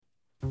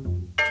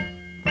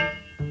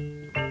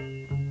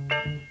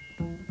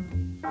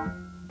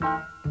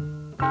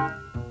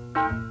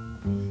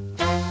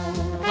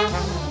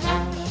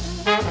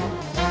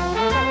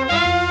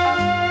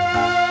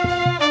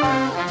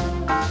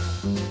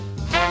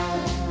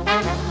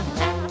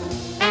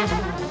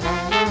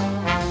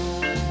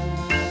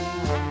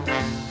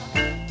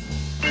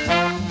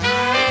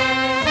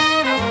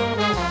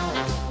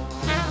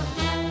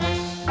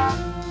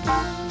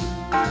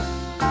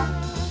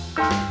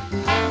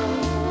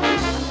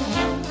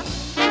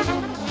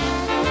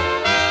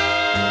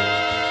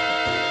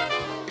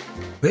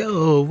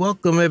Well,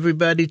 welcome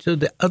everybody to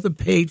the Other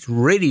Page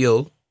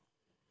Radio,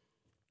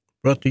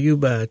 brought to you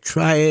by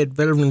Triad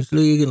Veterans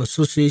League in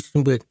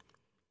association with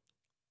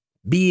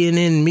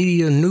BNN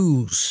Media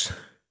News.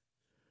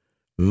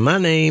 My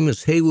name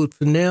is Haywood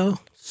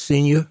Fennell,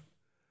 Senior.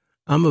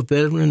 I'm a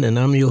veteran and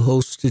I'm your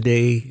host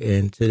today.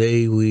 And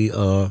today we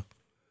are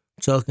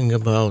talking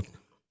about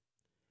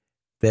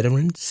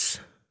veterans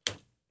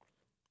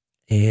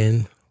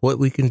and what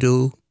we can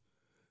do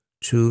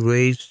to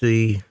raise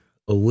the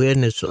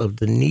awareness of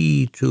the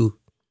need to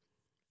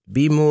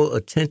be more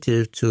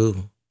attentive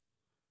to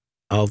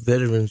our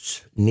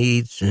veterans'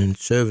 needs and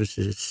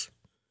services.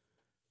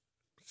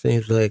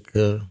 Seems like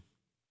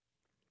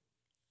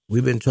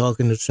we've been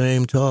talking the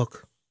same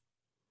talk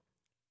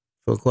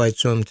for quite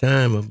some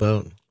time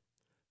about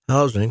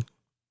housing.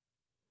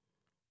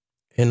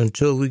 And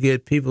until we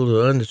get people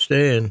to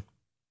understand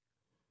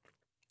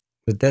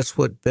that that's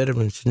what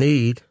veterans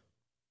need,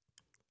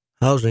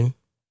 housing,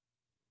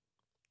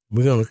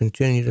 we're going to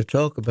continue to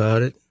talk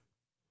about it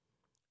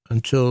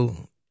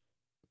until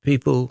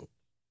people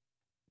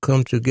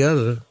come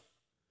together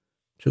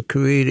to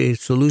create a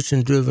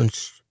solution-driven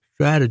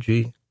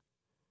strategy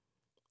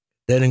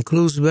that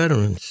includes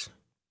veterans.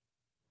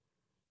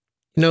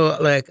 You know,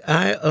 like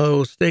I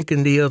was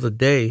thinking the other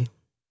day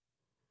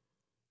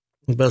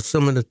about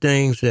some of the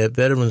things that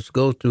veterans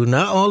go through.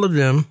 Not all of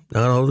them,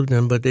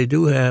 but they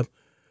do have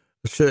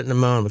a certain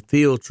amount of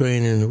field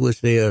training in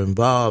which they are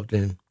involved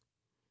in.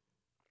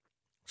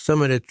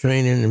 Some of that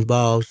training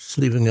involves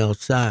sleeping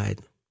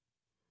outside.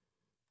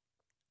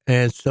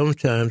 And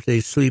sometimes they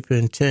sleep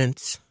in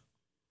tents.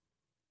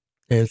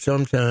 And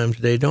sometimes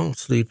they don't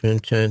sleep in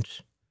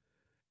tents.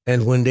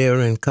 And when they're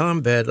in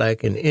combat,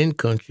 like in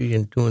country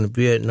and during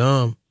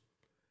Vietnam,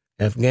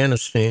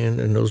 Afghanistan,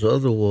 and those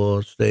other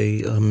wars,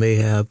 they may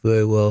have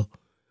very well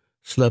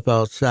slept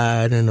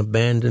outside in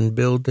abandoned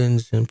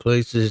buildings and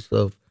places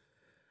of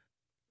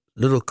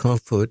little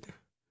comfort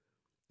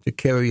to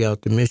carry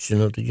out the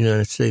mission of the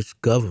United States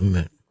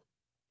government.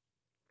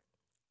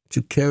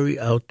 To carry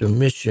out the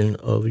mission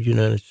of the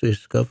United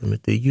States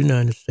government. The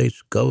United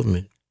States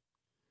government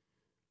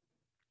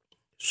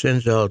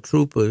sends out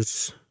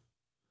troopers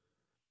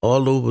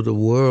all over the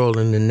world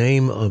in the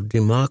name of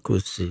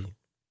democracy.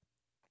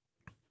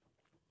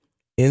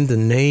 In the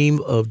name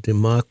of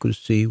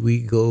democracy,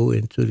 we go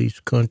into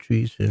these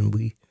countries and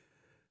we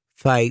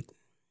fight,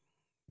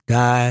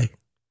 die.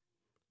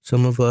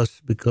 Some of us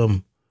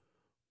become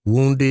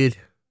wounded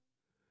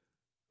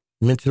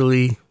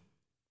mentally,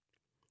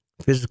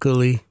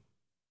 physically,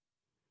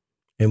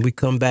 and we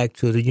come back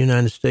to the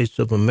United States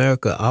of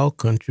America, our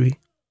country,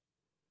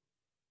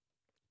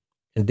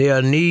 and there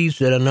are needs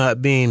that are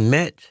not being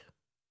met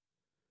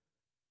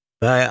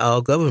by our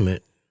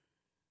government.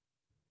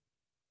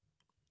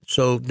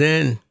 So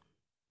then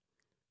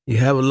you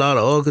have a lot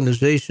of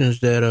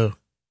organizations that are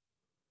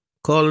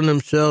calling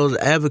themselves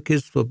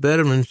advocates for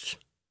veterans,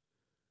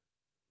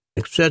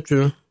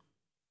 etc.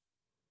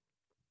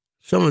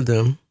 Some of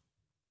them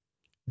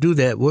do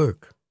that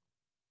work.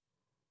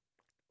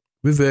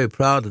 We're very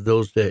proud of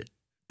those that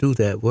do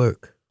that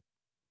work.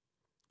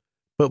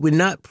 But we're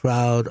not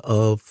proud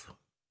of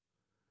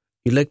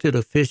elected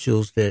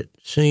officials that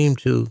seem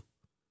to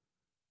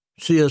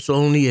see us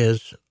only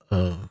as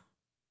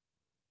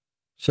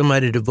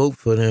somebody to vote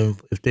for them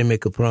if they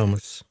make a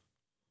promise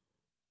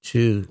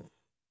to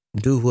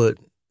do what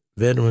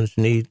veterans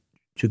need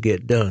to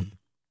get done.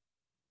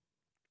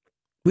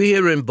 We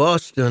here in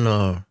Boston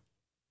are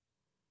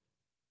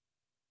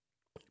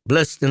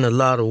blessed in a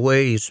lot of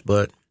ways,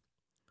 but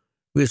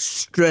we're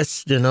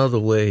stressed in other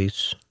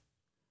ways,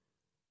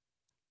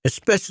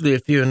 especially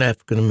if you're an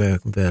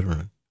African-American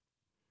veteran,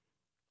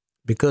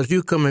 because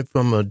you're coming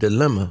from a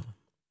dilemma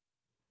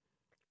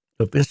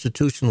of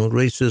institutional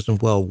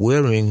racism while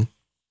wearing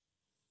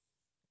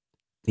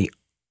the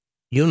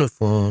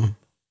uniform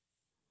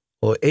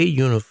or a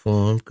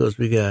uniform, because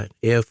we got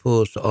Air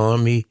Force,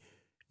 Army,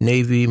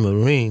 Navy,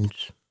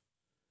 Marines,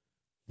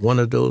 one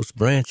of those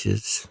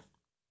branches.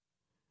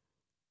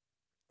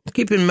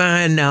 Keep in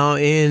mind now,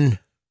 in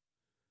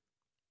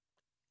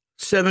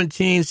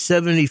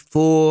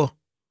 1774,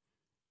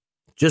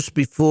 just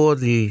before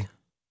the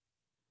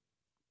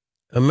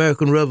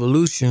American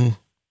Revolution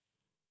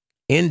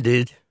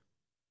ended,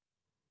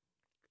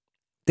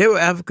 there were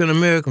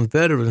African-American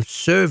veterans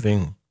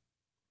serving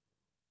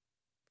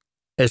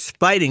as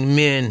fighting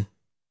men,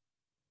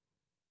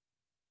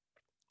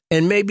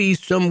 and maybe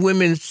some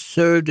women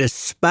served as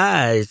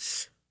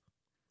spies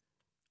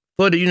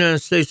for the United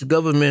States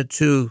government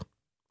to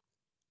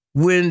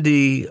win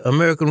the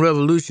American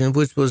Revolution,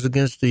 which was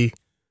against the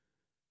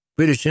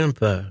British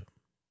Empire.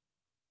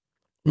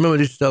 Remember,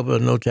 this is talking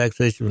about no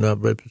taxation without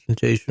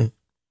representation.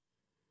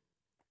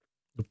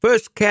 The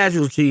first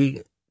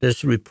casualty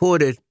that's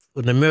reported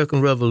for the American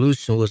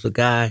Revolution was a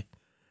guy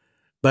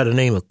by the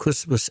name of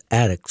Crispus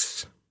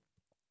Attucks.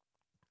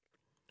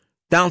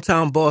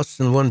 Downtown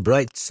Boston, one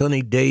bright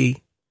sunny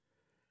day,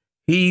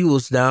 he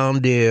was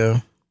down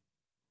there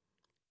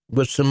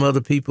with some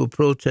other people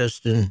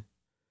protesting,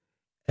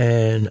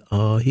 and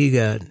he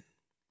got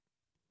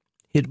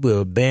hit with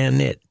a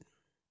bayonet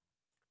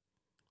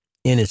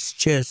in his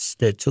chest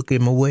that took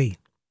him away.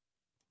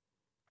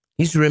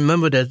 He's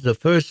remembered as the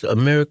first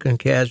American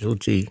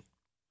casualty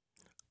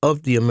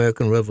of the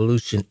American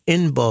Revolution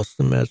in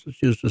Boston,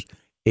 Massachusetts,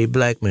 a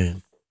black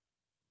man.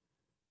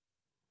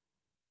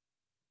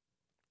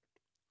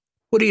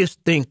 What do you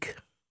think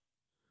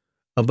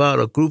about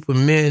a group of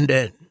men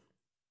that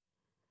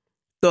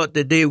thought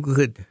that they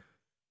could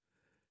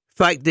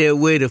fight their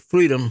way to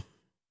freedom,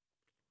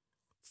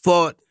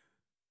 fought,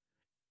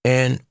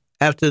 and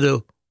after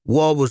the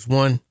war was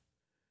won,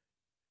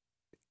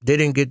 they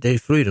didn't get their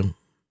freedom?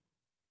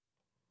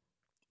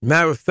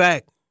 Matter of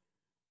fact,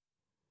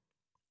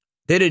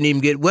 they didn't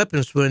even get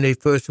weapons when they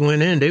first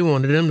went in. They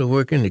wanted them to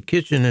work in the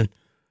kitchen and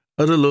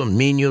other little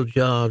menial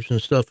jobs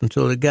and stuff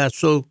until it got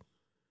so,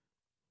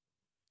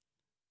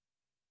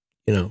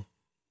 it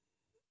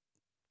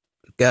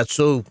got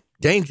so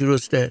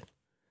dangerous that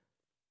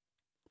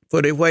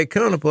for their white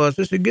counterparts,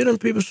 they said, get them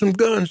people some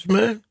guns,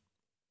 man.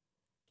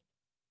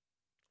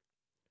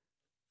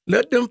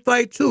 Let them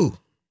fight too.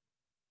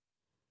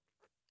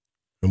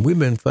 And we've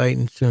been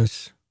fighting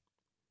since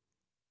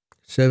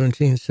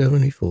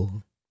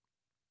 1774.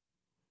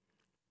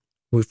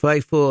 We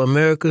fight for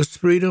America's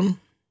freedom.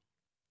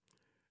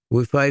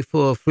 We fight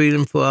for a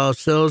freedom for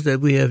ourselves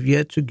that we have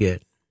yet to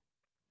get.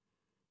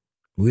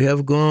 We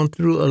have gone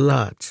through a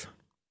lot.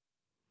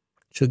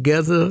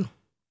 Together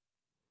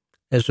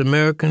as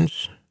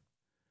Americans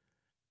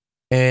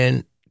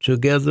and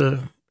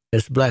together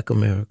as black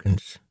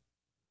Americans.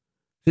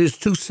 There's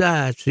two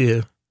sides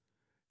here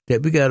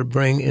that we got to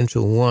bring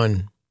into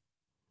one.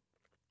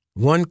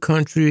 One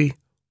country,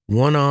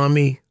 one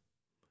army,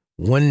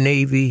 one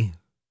Navy,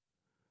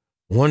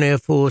 one Air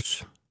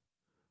Force,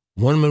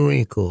 one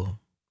Marine Corps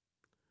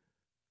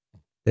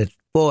that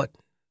fought,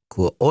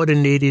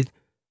 coordinated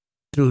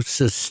through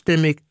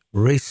systemic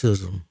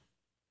racism.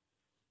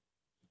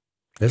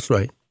 That's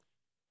right.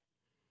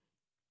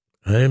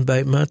 I didn't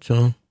bite my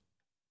tongue.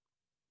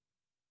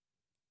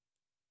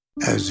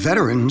 As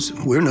veterans,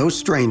 we're no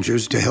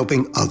strangers to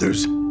helping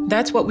others.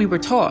 That's what we were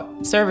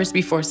taught, service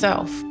before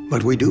self.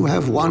 But we do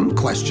have one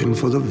question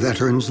for the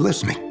veterans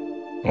listening.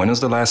 When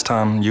was the last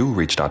time you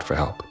reached out for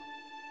help?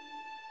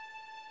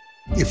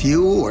 If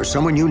you or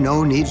someone you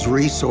know needs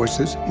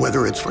resources,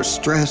 whether it's for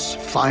stress,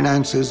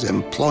 finances,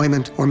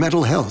 employment, or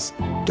mental health,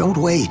 don't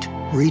wait.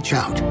 Reach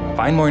out.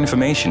 Find more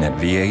information at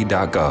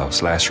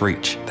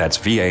va.gov/reach. That's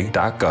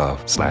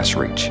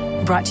va.gov/reach.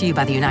 Brought to you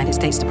by the United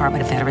States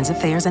Department of Veterans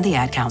Affairs and the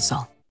Ad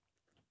Council.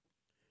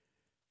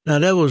 Now,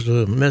 that was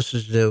a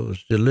message that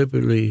was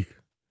deliberately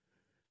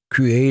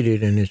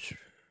created, and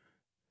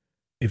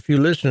if you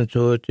listen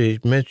to it, they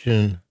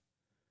mention,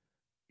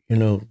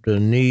 the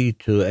need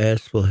to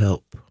ask for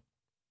help.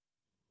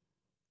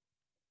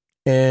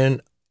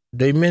 And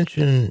they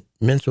mention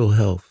mental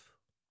health.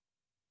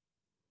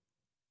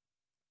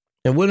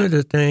 And one of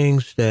the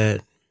things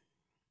that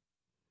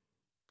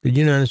the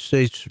United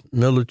States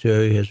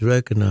military has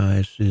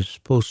recognized is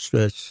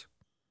post-stress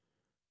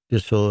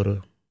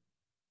disorder.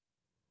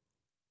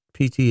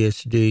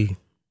 PTSD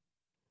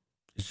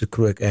is the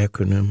correct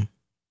acronym.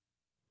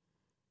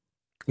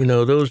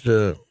 Those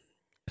are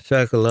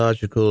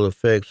psychological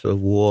effects of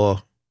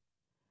war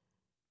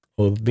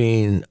or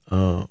being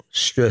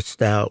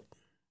stressed out,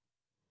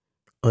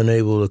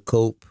 unable to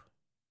cope.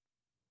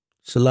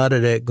 It's a lot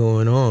of that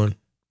going on.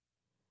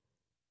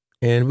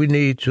 And we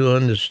need to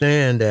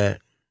understand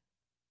that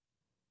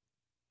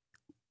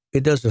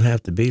it doesn't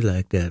have to be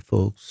like that,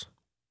 folks.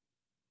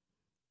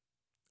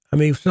 I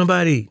mean, if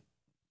somebody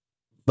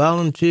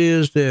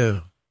volunteers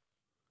their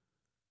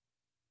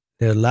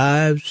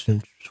lives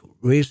and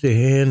raise their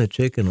hand and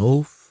take an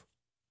oath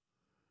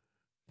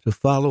to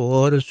follow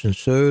orders and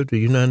serve the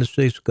United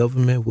States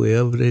government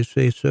wherever they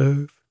say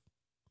serve,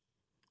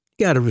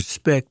 you got to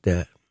respect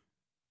that.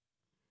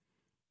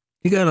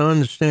 You got to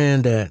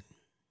understand that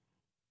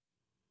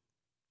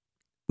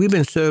we've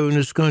been serving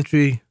this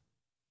country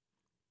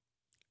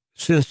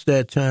since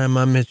that time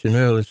I mentioned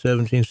earlier,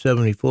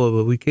 1774,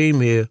 but we came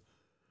here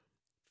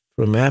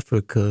from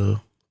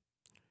Africa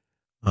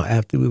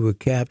after we were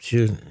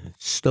captured,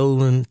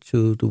 stolen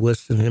to the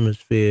Western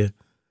Hemisphere,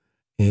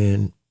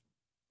 and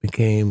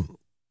became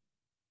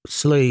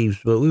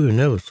slaves. But we were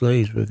never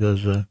slaves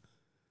because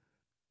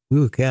we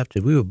were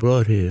captured. We were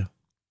brought here.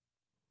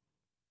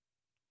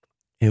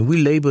 And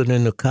we labored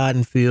in the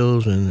cotton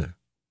fields and the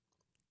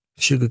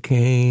sugar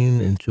cane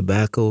and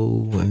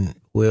tobacco and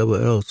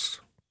wherever else.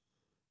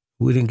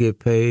 We didn't get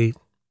paid.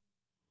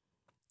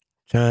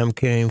 Time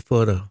came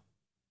for the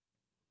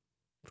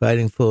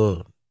fighting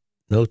for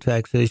no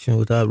taxation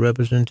without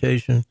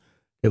representation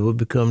that would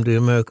become the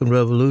American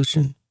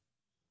Revolution.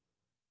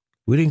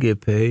 We didn't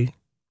get paid.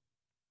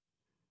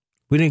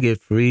 We didn't get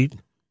freed.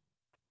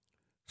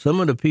 Some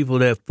of the people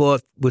that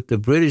fought with the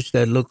British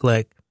that looked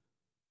like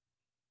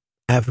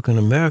African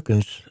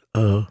Americans,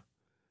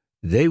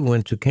 they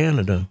went to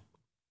Canada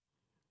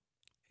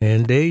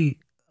and they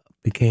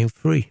became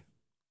free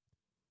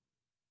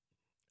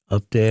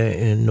up there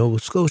in Nova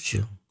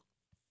Scotia.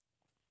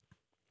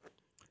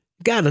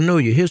 Got to know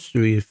your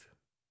history.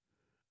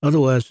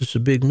 Otherwise, it's a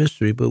big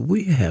mystery. But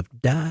we have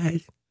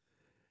died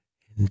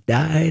and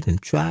died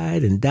and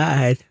tried and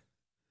died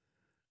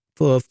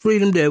for a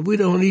freedom that we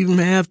don't even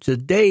have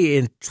today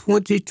in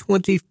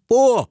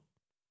 2024.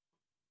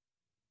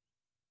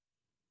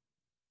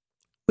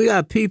 We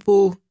got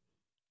people,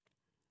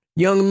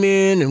 young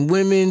men and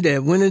women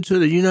that went into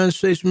the United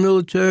States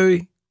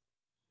military,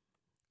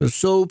 the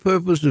sole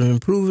purpose of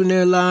improving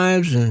their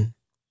lives and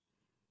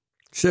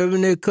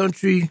serving their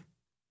country.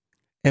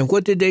 And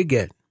what did they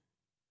get?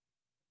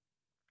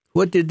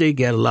 What did they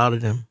get, a lot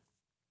of them?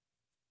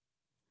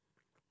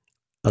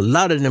 A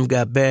lot of them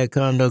got bad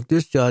conduct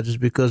discharges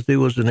because they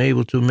wasn't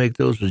able to make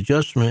those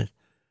adjustments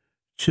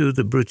to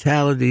the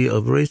brutality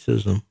of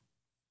racism.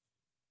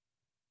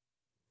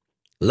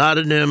 A lot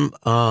of them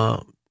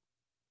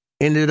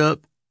ended up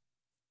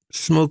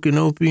smoking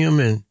opium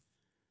and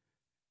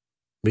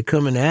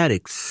becoming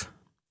addicts.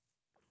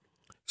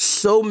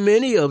 So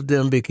many of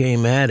them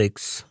became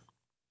addicts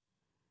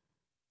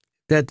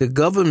that the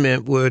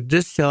government were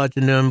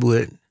discharging them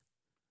with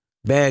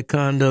bad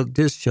conduct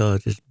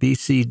discharges,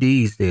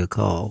 BCDs they're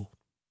called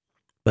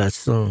by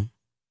some.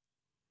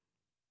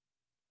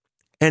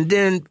 And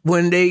then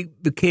when they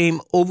became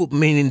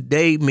meaning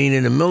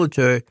the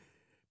military,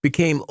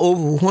 became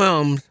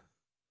overwhelmed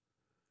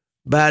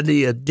by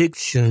the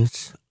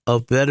addictions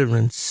of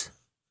veterans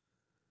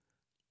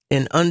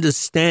and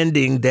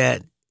understanding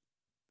that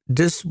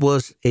this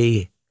was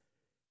a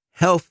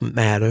health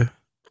matter,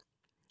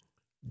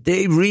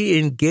 they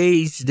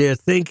re-engaged their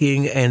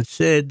thinking and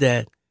said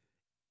that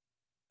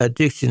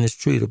addiction is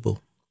treatable.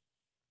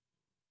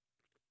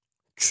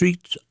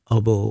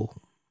 Treatable.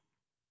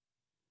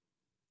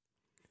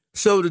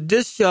 So the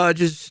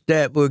discharges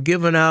that were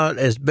given out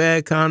as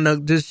bad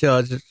conduct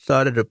discharges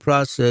started a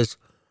process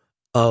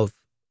of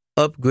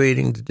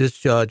upgrading the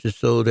discharges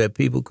so that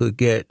people could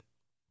get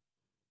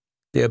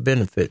their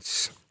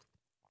benefits.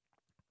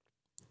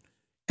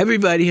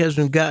 Everybody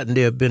hasn't gotten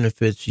their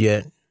benefits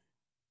yet,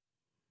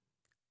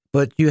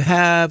 but you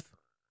have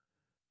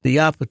the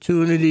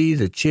opportunity,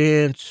 the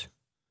chance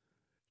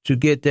to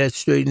get that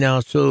straightened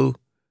out so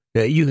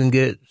that you can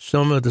get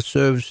some of the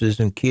services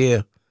and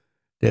care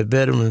that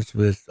veterans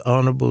with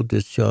honorable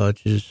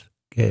discharges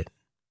get.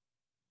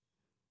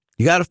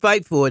 You got to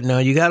fight for it now.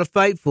 You got to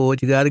fight for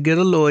it. You got to get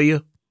a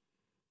lawyer.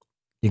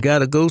 You got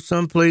to go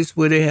someplace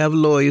where they have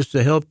lawyers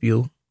to help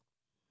you.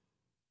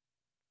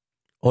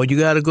 Or you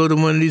got to go to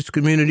one of these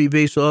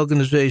community-based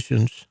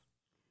organizations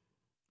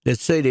that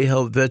say they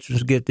help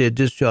veterans get their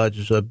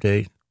discharges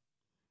updated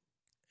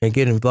and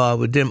get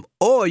involved with them.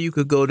 Or you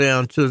could go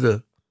down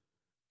to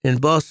in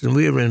Boston,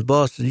 we were in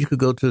Boston, you could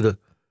go to the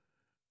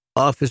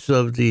office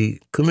of the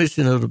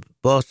Commissioner of the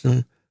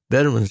Boston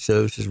Veterans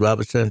Services,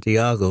 Robert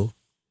Santiago,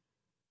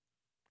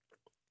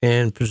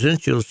 and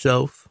present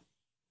yourself.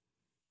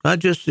 Not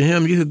just to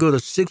him, you could go to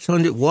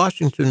 600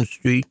 Washington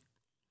Street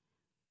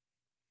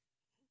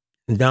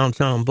in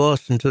downtown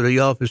Boston to the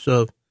office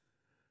of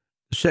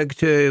the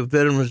Secretary of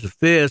Veterans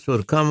Affairs for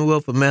the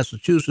Commonwealth of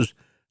Massachusetts.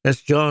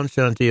 That's John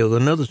Santiago,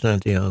 another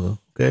Santiago,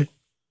 okay?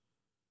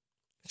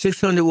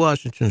 600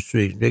 Washington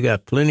Street. They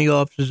got plenty of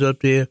offices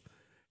up there,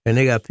 and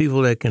they got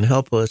people that can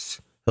help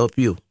us help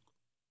you.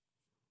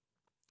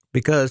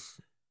 Because,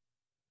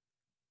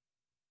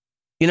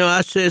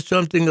 I said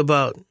something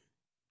about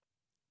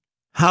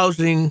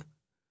housing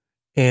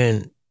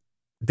and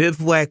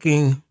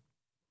bivouacking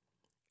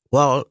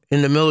while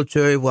in the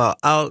military, while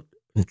out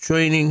in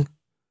training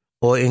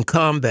or in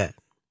combat.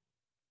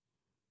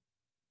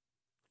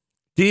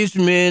 These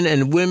men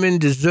and women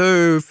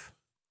deserve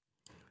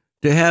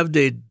to have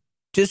their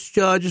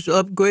discharges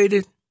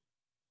upgraded,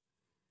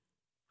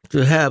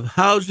 to have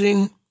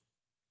housing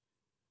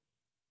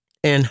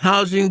and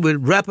housing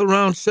with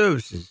wraparound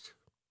services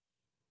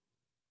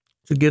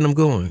to get them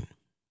going.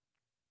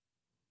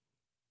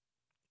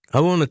 I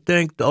want to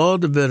thank all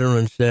the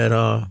veterans that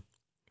are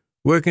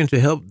working to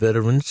help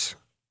veterans,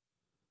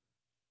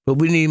 but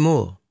we need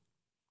more.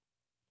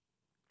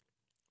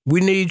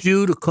 We need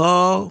you to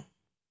call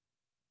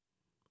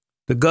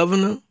the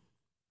governor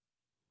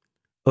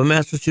of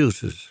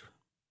Massachusetts,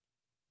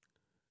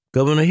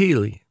 Governor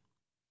Healy.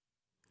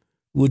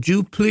 Would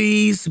you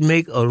please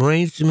make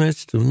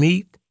arrangements to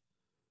meet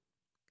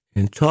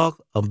and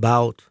talk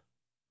about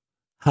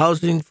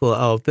housing for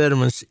our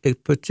veterans,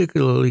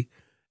 particularly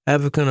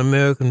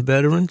African-American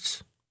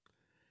veterans,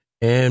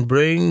 and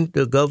bring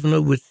the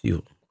governor with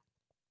you,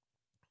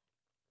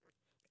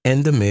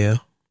 and the mayor,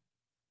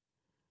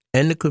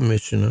 and the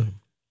commissioner,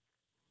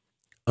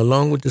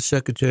 along with the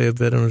Secretary of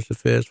Veterans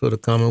Affairs for the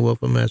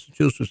Commonwealth of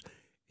Massachusetts.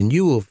 And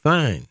you will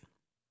find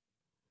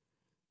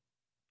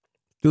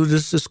through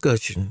this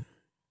discussion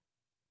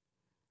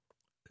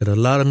that a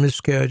lot of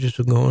miscarriages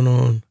are going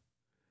on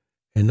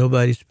and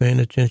nobody's paying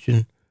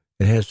attention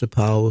that has the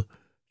power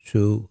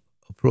to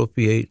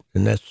appropriate the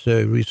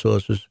necessary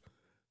resources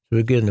to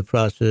begin the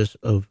process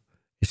of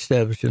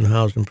establishing a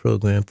housing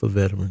program for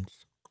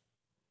veterans.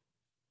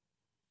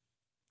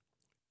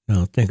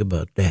 Now think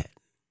about that.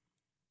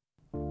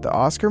 The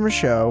Oscar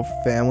Michaud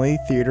Family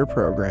Theater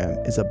Program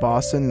is a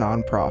Boston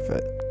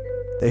nonprofit.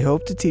 They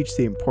hope to teach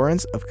the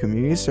importance of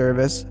community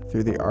service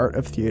through the art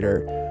of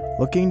theater,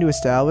 looking to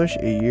establish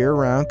a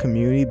year-round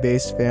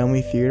community-based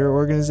family theater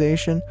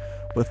organization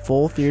with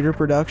full theater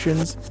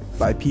productions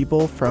by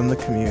people from the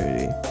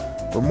community.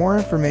 For more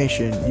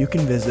information, you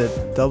can visit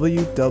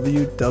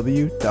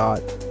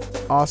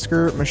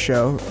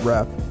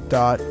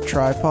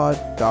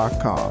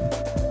www.oscarmichaudrep.tripod.com.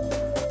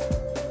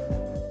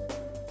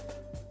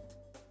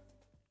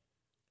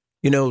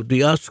 You know,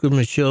 the Oscar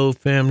Michaud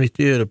Family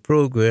Theater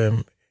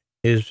Program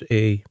is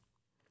a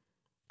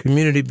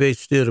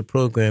community-based theater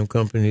program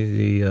company.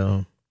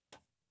 The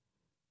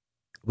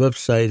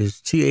website is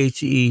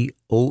theomtc.com.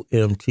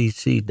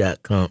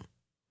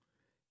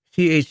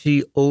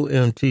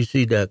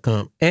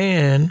 theomtc.com.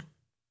 And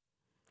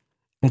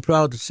I'm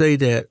proud to say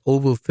that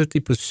over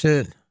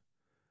 50%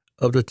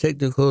 of the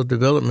technical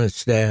development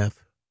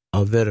staff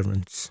are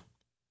veterans.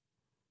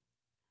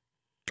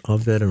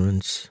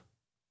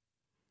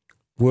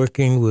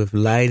 Working with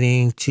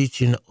lighting,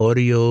 teaching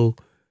audio,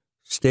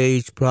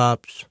 stage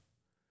props,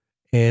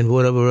 and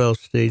whatever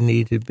else they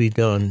need to be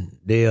done,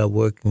 they are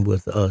working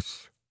with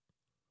us.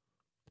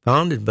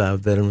 Founded by a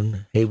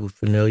veteran, Haywood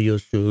Fennell,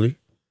 yours truly,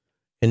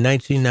 in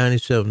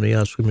 1997, the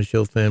Oscar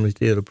Michaud Family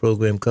Theater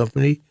Program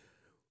Company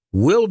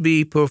will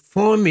be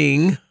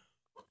performing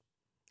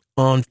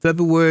on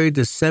February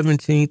the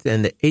 17th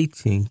and the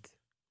 18th,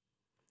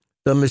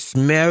 the Miss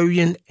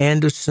Marian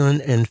Anderson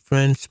and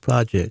Friends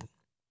Project.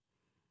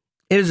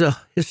 It is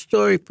a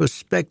historic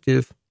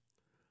perspective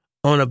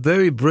on a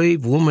very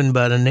brave woman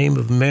by the name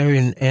of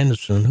Marian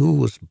Anderson, who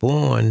was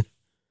born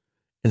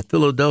in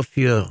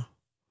Philadelphia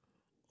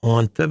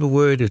on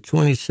February the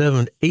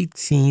 27th,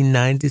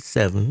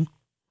 1897.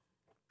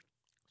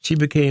 She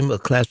became a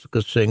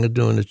classical singer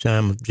during the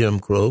time of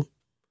Jim Crow.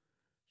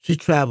 She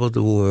traveled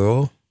the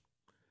world,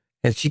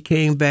 and she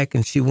came back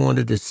and she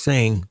wanted to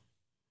sing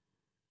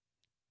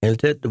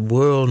and let the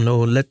world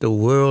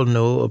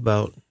know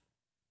about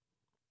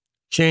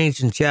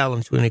change and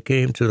challenge when it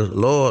came to the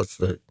laws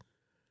that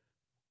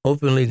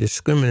openly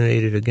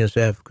discriminated against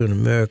African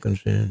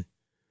Americans. And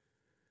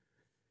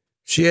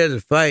she had to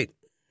fight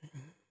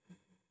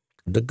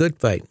the good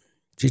fight.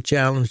 She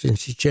challenged and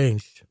she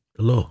changed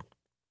the law.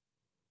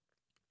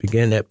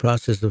 Began that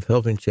process of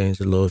helping change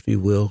the law, if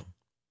you will.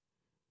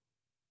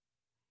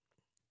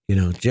 You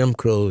know, Jim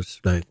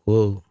Crow's like,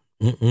 whoa,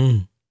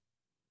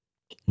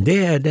 They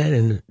had that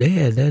in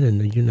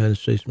the United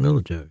States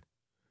military,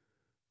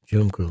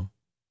 Jim Crow.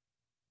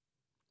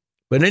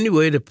 But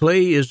anyway, the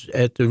play is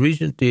at the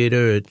Regent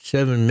Theater at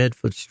 7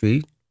 Medford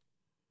Street.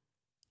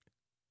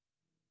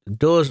 The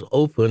doors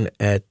open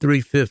at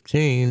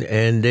 3:15,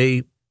 and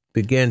they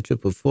began to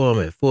perform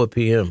at 4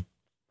 p.m.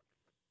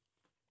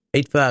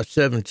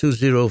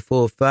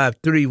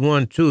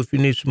 857-204-5312 if you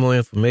need some more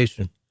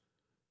information.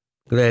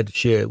 Glad to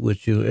share it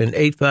with you. And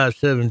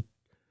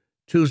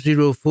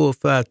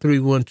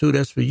 857-204-5312,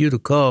 that's for you to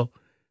call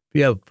if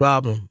you have a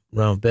problem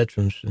around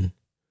veterans and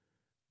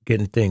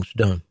getting things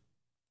done.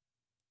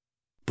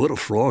 Put a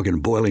frog in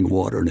boiling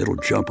water and it'll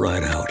jump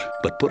right out.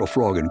 But put a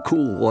frog in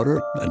cool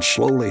water and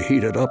slowly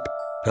heat it up,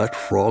 that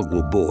frog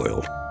will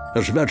boil.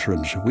 As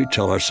veterans, we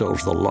tell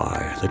ourselves the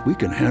lie that we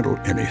can handle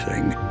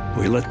anything.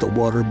 We let the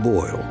water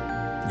boil.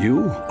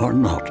 You are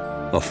not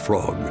a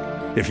frog.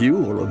 If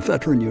you or a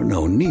veteran you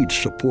know needs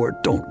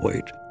support, don't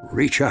wait.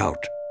 Reach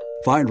out.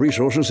 Find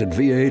resources at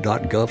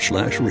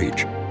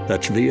va.gov/reach.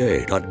 That's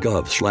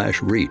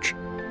va.gov/reach.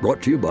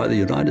 Brought to you by the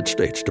United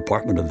States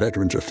Department of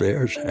Veterans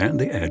Affairs and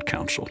the Ad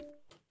Council.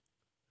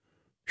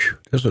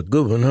 That's a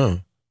good one, huh?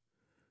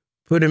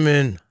 Put him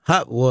in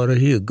hot water,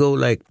 he'll go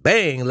like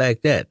bang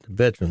like that. The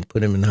veteran,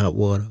 put him in hot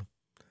water.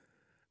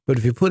 But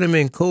if you put him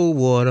in cold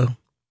water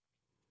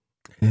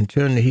and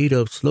turn the heat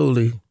up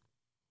slowly,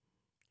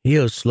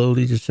 he'll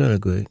slowly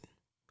disintegrate.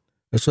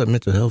 That's what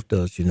mental health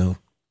does, you know.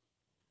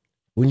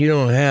 When you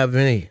don't have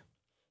any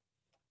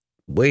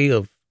way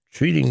of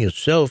treating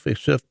yourself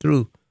except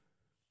through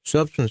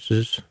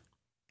substances,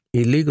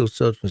 illegal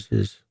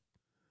substances,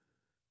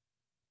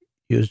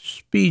 you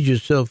speed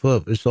yourself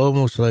up. It's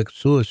almost like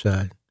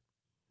suicide.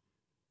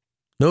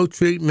 No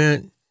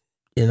treatment,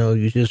 you know,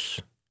 you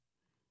just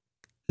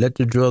let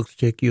the drugs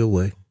take you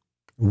away.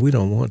 We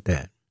don't want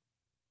that.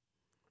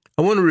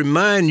 I want to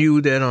remind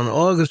you that on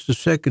August the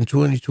 2nd,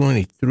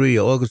 2023,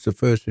 or August the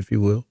 1st, if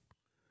you will,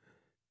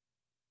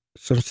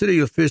 some city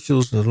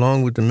officials,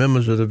 along with the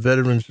members of the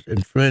Veterans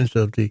and Friends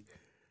of the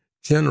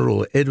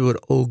General Edward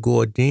O.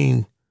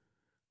 Gourdin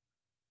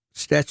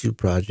Statue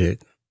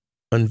Project,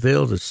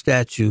 unveiled a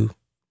statue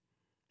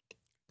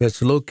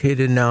that's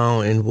located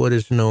now in what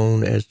is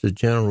known as the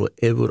General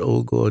Edward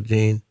O.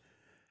 Gourdin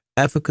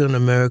African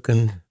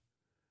American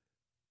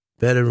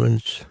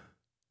Veterans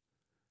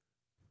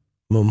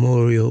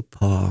Memorial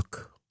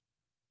Park,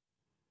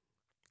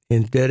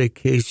 in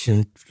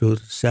dedication to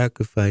the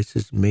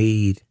sacrifices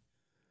made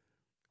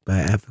by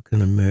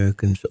African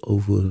Americans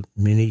over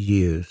many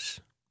years.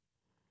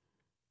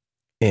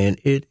 And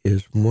it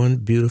is one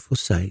beautiful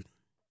sight.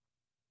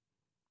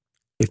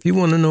 If you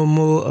want to know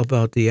more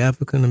about the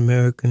African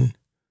American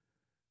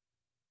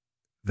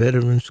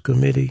Veterans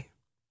Committee,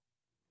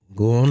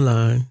 go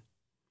online.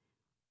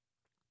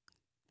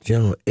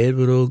 General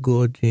Edward O.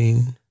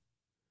 Gourdin,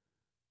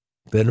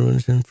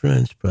 Veterans and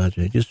Friends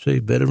Project. Just say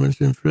Veterans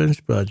and Friends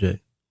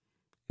Project.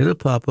 It'll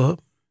pop up.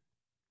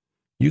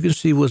 You can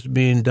see what's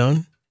being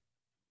done.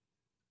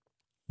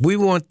 We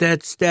want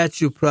that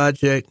statue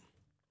project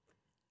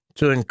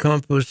to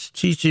encompass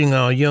teaching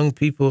our young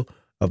people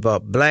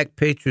about Black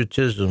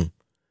patriotism.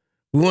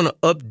 We want to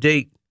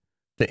update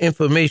the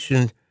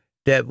information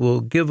that will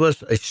give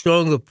us a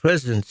stronger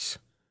presence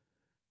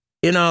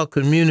in our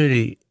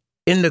community,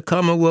 in the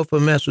Commonwealth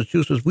of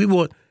Massachusetts. We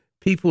want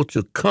people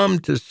to come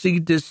to see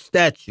this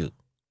statue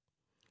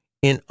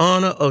in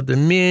honor of the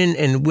men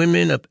and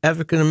women of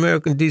African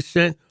American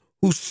descent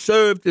who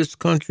served this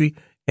country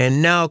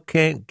and now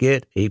can't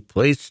get a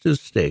place to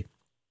stay.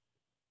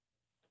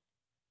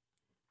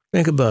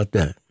 Think about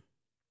that.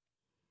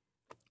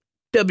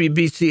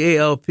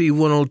 WBCALP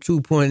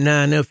 102.9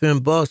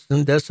 FM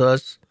Boston, that's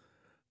us.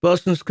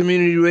 Boston's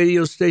community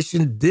radio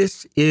station.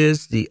 This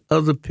is the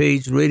Other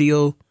Page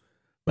Radio.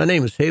 My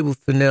name is Haywood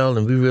Fennell,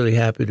 and we're really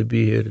happy to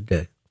be here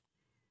today.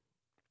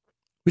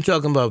 We're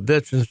talking about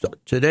veterans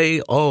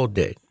today, all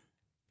day,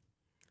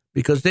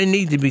 because they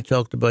need to be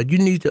talked about. You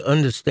need to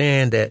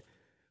understand that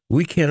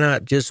we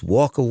cannot just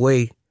walk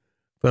away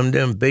from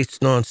them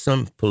based on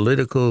some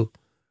political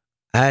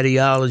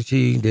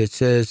ideology that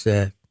says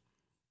that,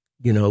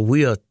 you know,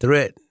 we are a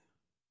threat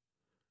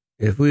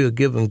if we are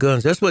given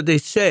guns. That's what they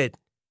said.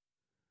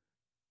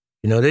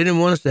 You know, they didn't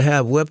want us to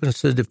have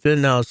weapons to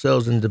defend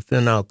ourselves and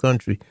defend our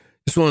country.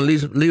 Just want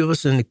to leave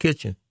us in the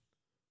kitchen.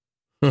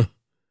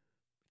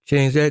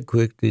 Changed that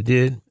quick, they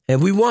did.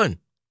 And we won.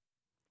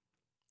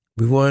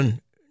 We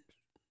won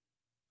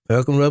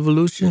American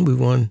Revolution. We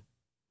won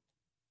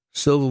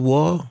Civil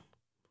War.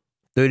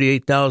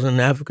 38,000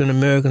 African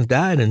Americans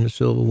died in the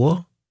Civil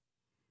War.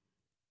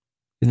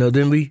 You know,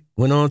 then we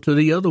went on to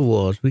the other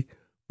wars. We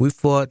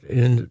fought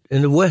in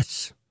the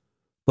West,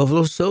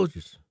 Buffalo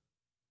Soldiers.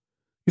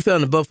 You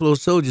found the Buffalo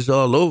Soldiers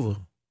all over.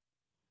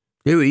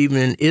 They were even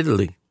in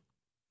Italy.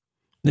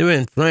 They were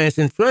in France.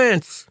 In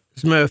France,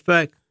 as a matter of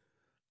fact,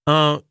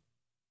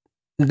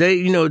 they,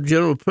 you know,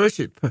 General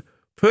Pershing,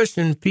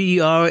 Pershing,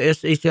 Pershing,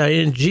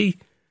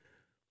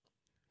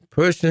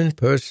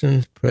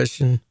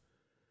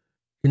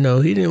 you know,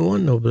 he didn't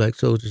want no black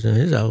soldiers in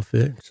his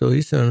outfit, so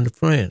he sent them to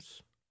France.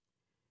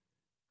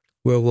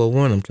 World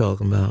War I, I'm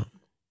talking about.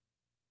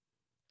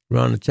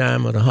 Around the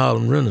time of the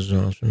Harlem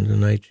Renaissance in the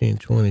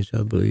 1920s,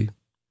 I believe.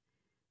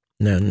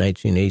 Now,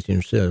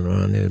 1918,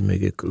 around there to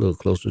make it a little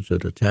closer to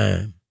the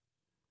time.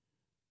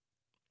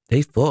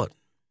 They fought.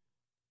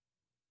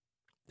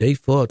 They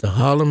fought the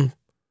Harlem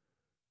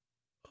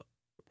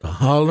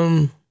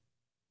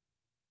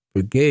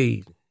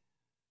Brigade,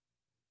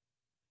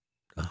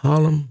 the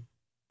Harlem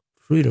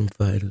Freedom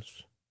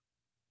Fighters.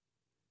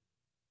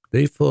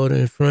 They fought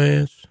in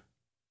France,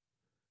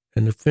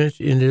 and the French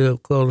ended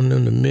up calling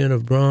them the Men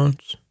of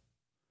Bronze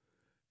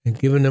and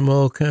giving them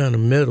all kind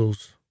of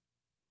medals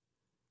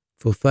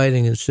for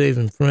fighting and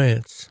saving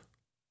France.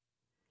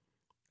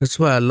 That's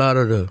why a lot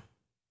of the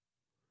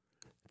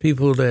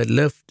people that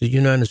left the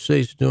United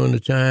States during the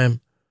time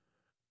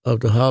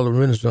of the Harlem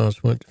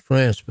Renaissance went to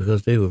France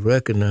because they were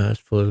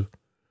recognized for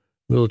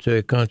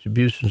military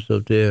contributions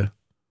of their,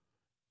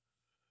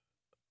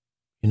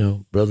 you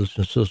know, brothers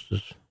and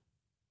sisters.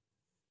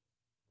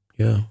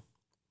 Yeah.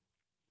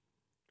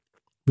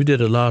 We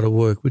did a lot of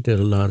work. We did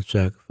a lot of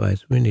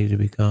sacrifice. We need to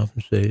be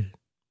compensated.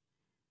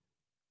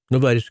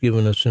 Nobody's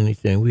giving us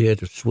anything. We had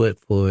to sweat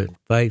for it,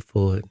 fight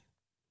for it,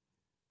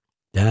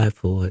 die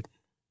for it.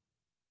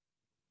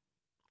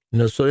 You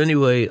know, so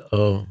anyway,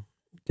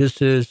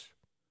 this is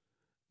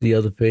the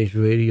Other Page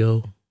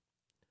Radio.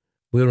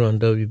 We're on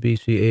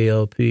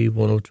WBCALP 102.9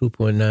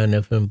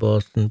 FM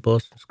Boston,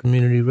 Boston's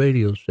community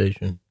radio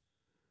station.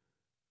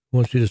 I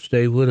want you to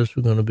stay with us.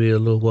 We're going to be a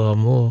little while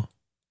more.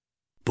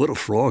 Put a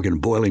frog in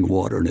boiling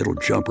water and it'll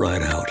jump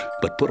right out.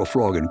 But put a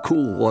frog in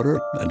cool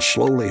water and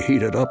slowly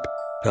heat it up,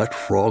 that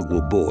frog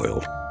will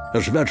boil.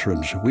 As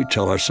veterans, we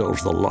tell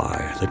ourselves the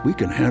lie that we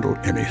can handle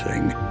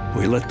anything.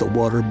 We let the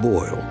water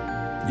boil.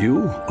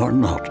 You are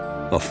not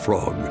a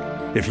frog.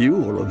 If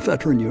you or a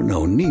veteran you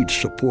know needs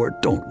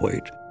support, don't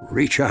wait.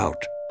 Reach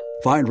out.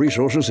 Find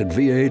resources at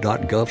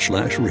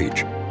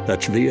va.gov/reach.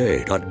 That's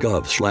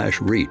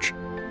va.gov/reach.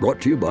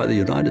 Brought to you by the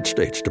United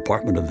States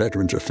Department of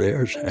Veterans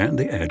Affairs and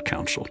the Ad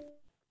Council.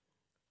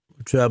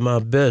 I try my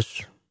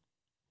best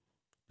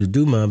to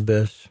do my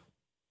best.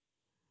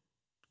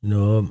 You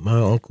know,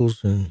 my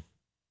uncles and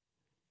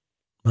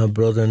my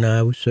brother and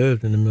I, we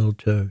served in the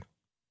military.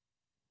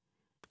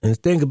 And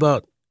think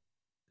about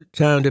the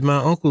time that my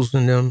uncles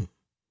and them,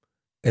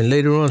 and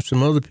later on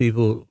some other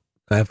people,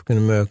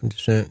 African-American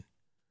descent,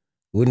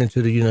 went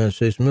into the United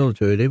States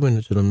military. They went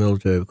into the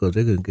military because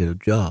they couldn't get a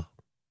job.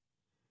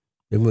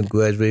 They wouldn't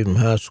graduate from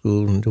high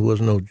school and there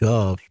was no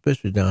job,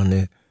 especially down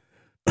there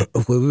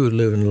where we were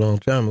living a long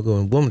time ago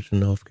in Wilmington,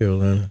 North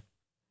Carolina.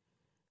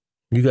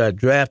 You got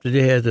drafted.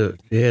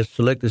 They had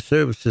selective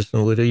service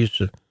system where they used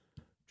to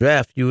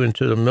draft you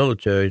into the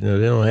military. They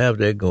don't have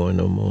that going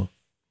no more.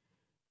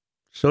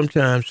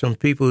 Sometimes some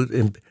people,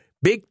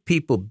 big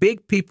people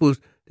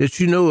that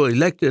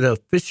elected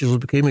officials,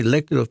 became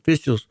elected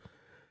officials,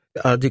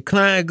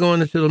 declined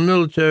going into the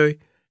military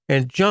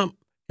and jumped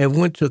and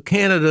went to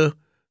Canada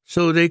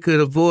so they could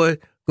avoid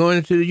going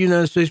into the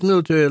United States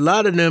military. A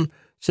lot of them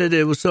said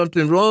there was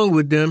something wrong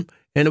with them,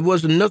 and there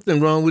wasn't nothing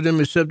wrong with them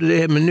except that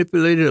they had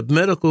manipulated a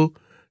medical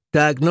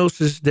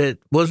diagnosis that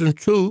wasn't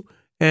true,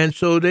 and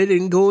so they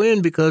didn't go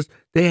in because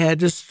they had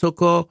this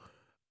so-called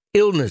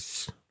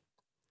illness,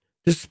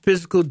 this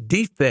physical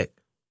defect.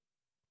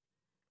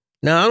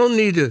 Now, I don't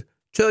need to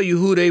tell you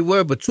who they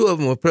were, but two of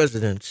them were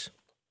presidents.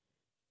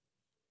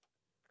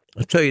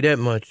 I'll tell you that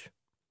much.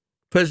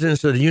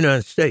 Presidents of the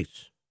United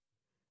States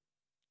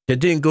that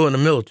didn't go in the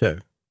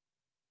military.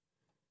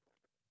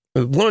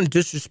 One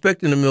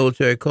disrespecting the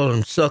military, called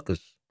them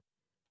suckers.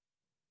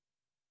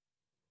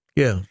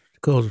 Yeah,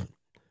 because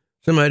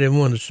somebody didn't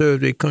want to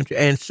serve their country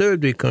and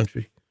serve their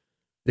country.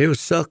 They were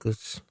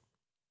suckers.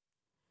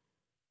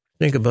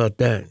 Think about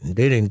that.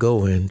 They didn't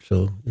go in,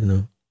 so,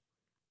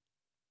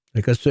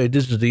 Like I said,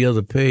 this is the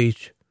other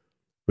page.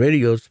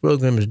 Radio's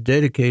program is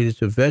dedicated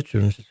to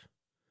veterans.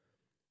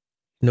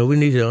 We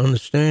need to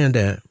understand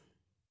that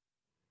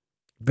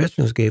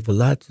veterans gave a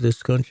lot to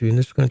this country, and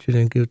this country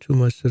didn't give too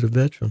much to the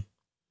veteran.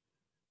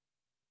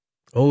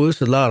 Oh,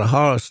 it's a lot of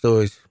horror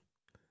stories.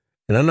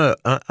 And I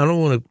don't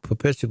want to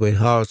perpetuate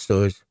horror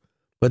stories,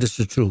 but it's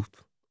the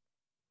truth.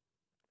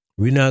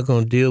 We're not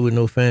going to deal with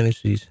no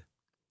fantasies.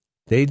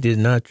 They did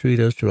not treat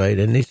us right,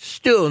 and they're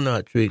still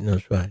not treating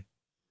us right.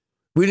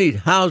 We need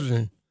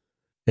housing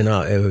in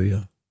our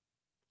area.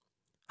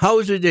 How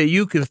is it that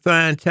you can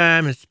find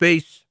time and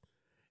space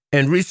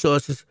and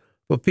resources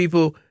for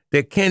people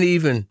that can't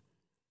even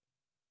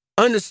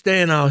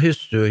understand our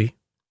history,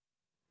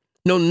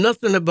 know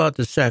nothing about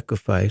the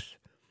sacrifice,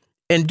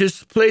 and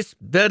displace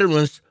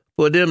veterans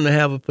for them to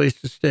have a place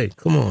to stay?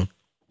 Come on.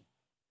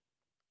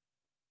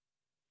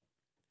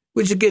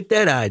 Where'd you get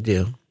that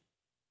idea?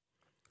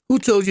 Who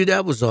told you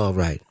that was all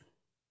right?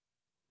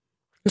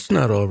 It's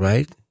not all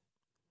right.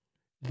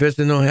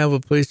 Veterans don't have a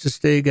place to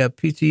stay, got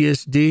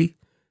PTSD,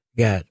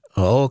 got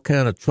all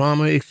kind of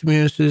trauma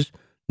experiences,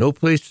 no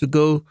place to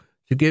go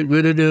to get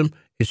rid of them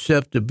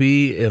except to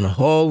be in a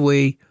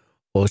hallway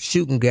or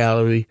shooting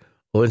gallery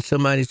or in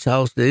somebody's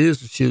house that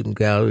is a shooting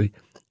gallery,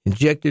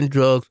 injecting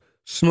drugs,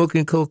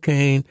 smoking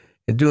cocaine,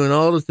 and doing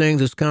all the things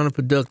that's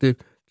counterproductive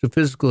to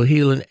physical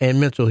healing and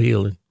mental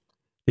healing.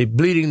 They're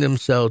bleeding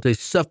themselves. They're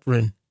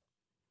suffering.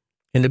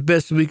 And the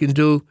best we can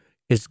do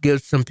is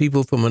give some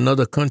people from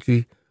another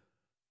country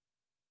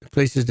the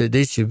places that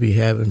they should be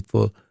having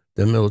for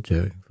the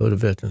military, for the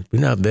veterans. We're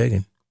not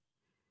begging.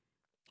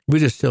 We're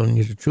just telling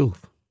you the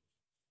truth.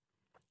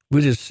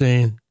 We're just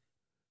saying,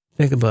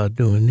 think about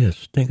doing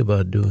this. Think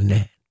about doing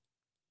that.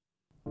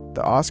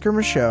 The Oscar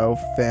Michaud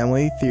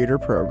Family Theater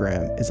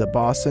Program is a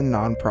Boston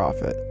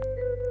nonprofit.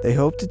 They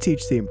hope to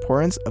teach the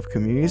importance of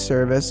community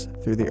service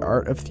through the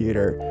art of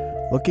theater,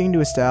 looking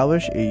to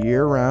establish a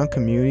year-round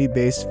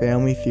community-based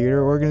family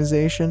theater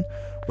organization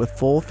with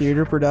full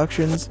theater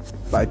productions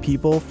by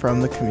people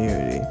from the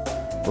community.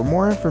 For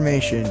more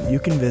information, you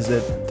can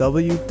visit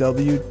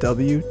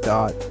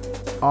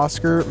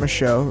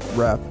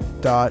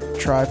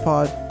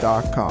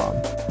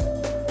www.oscarmichaud.tripod.com.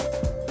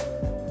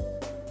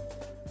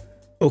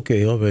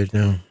 Okay, all right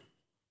now.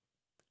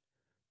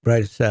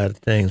 Bright side of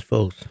things,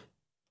 folks.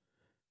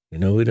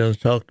 We done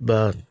talked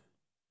about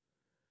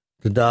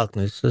the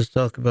darkness. Let's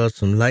talk about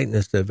some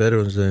lightness that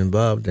veterans are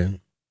involved in.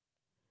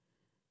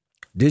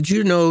 Did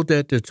you know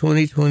that the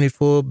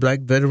 2024 Black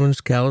Veterans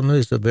Calendar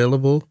is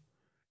available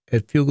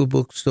at Fugel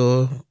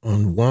Bookstore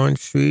on Warren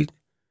Street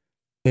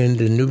in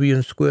the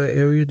Nubian Square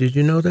area? Did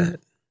you know that?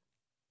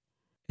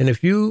 And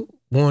if you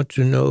want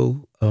to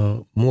know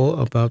more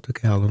about the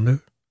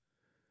calendar,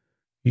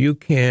 you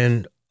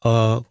can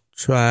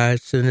try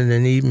sending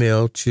an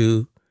email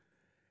to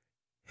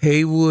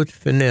Haywood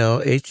Fennell,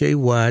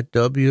 HAYWOOD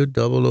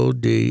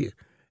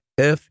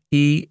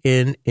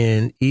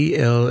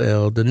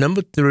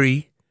FENNELL,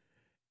 3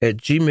 at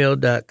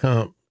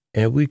gmail.com,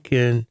 and we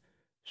can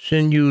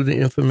send you the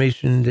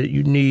information that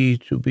you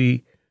need to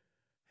be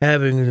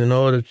having in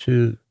order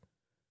to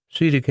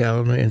see the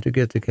calendar and to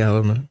get the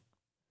calendar.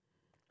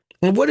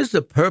 And what is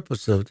the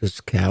purpose of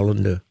this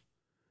calendar?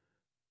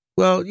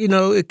 Well,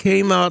 it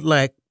came out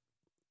like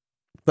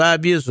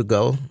 5 years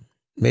ago,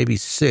 maybe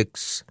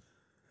 6,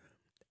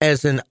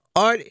 as an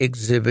art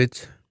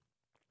exhibit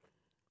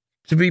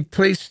to be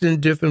placed in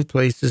different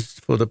places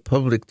for the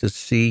public to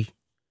see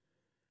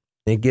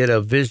and get a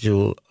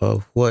visual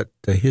of what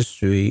the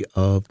history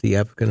of the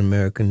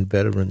African-American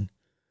veteran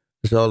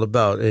is all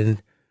about.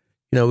 And,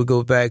 we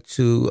go back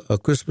to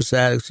Christmas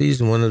Attic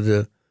season, one of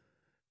the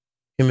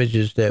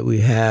images that we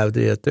have.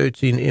 There are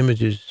 13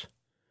 images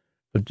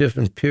of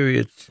different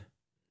periods,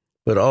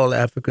 but all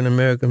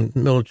African-American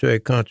military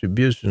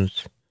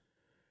contributions.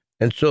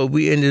 And so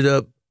we ended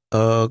up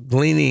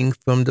gleaning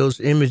from those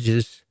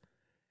images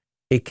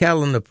a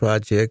calendar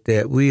project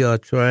that we are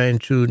trying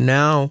to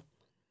now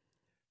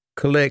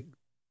collect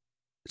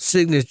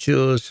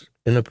signatures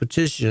in a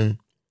petition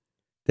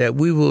that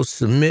we will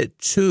submit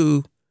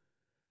to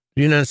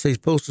the United States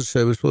Postal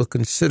Service for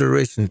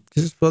consideration.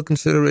 This is for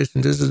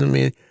consideration. This doesn't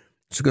mean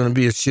it's going to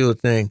be a sure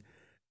thing.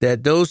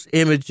 That those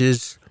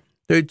images,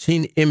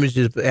 13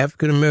 images of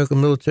African-American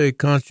military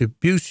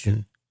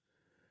contribution,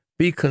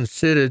 be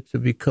considered to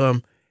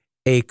become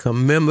a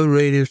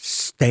commemorative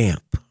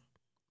stamp,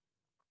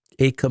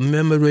 a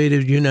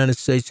commemorative United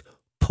States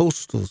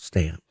postal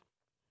stamp,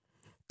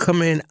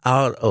 coming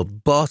out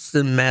of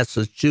Boston,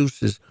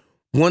 Massachusetts,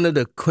 one of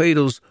the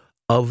cradles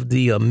of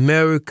the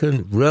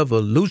American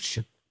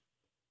Revolution.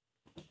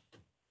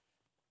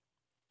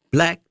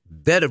 Black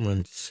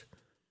veterans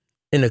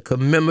in a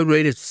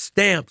commemorative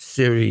stamp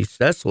series.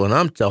 That's what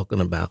I'm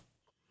talking about.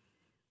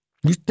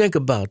 You think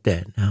about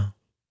that now.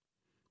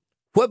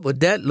 What would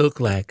that look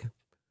like?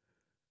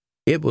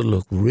 It would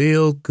look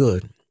real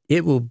good.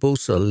 It will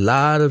boast a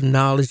lot of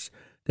knowledge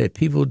that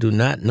people do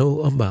not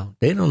know about.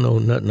 They don't know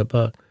nothing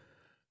about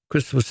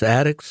Christopher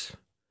Attucks.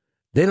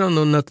 They don't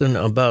know nothing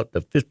about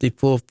the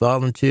 54th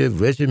Volunteer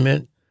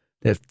Regiment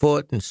that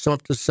fought in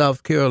Sumter,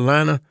 South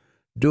Carolina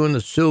during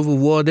the Civil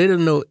War. They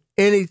don't know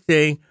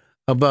anything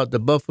about the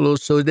Buffalo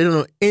Soldiers. They don't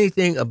know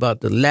anything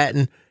about the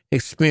Latin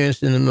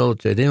experience in the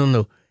military. They don't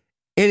know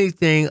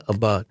anything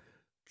about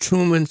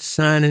Truman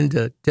signing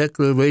the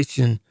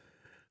Declaration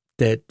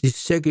that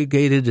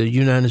desegregated the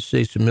United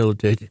States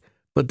military.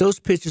 But those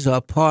pictures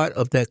are part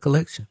of that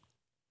collection.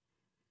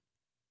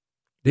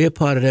 They're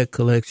part of that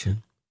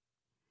collection.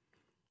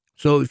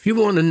 So if you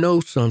want to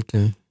know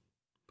something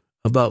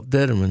about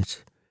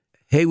veterans,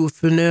 Haywood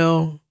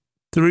Fennell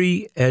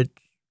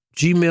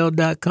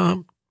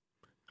 3@gmail.com,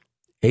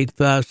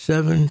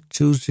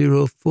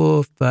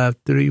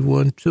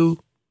 857-204-5312.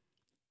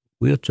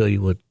 We'll tell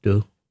you what to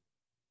do.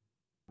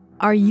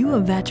 Are you a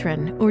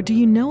veteran, or do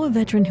you know a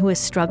veteran who is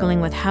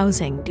struggling with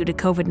housing due to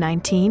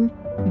COVID-19?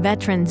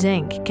 Veterans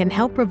Inc. can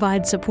help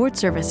provide support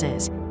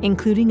services,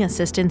 including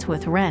assistance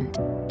with rent,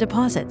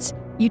 deposits,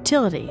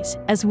 utilities,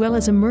 as well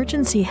as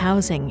emergency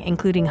housing,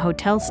 including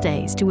hotel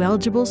stays to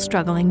eligible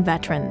struggling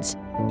veterans.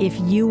 If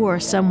you or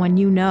someone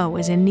you know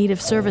is in need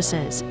of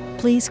services,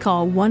 please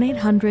call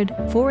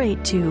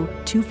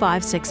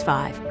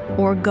 1-800-482-2565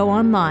 or go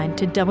online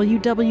to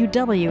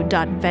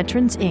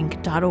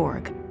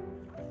www.veteransinc.org.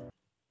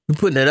 We're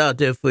putting that out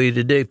there for you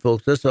today,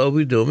 folks. That's all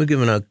we're doing. We're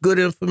giving out good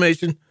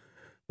information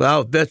for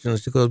our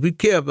veterans because we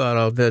care about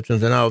our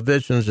veterans, and our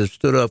veterans have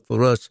stood up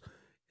for us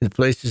in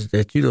places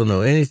that you don't know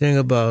anything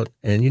about,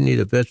 and you need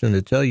a veteran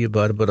to tell you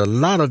about it. But a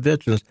lot of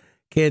veterans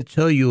can't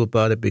tell you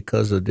about it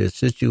because of their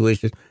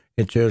situation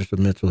in terms of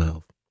mental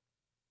health.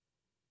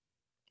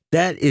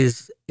 That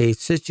is a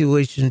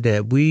situation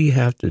that we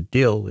have to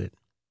deal with.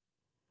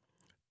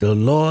 The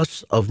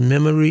loss of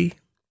memory,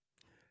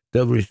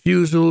 the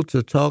refusal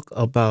to talk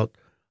about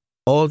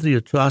all the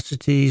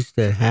atrocities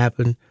that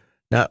happened,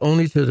 not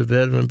only to the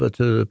veteran, but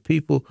to the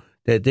people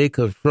that they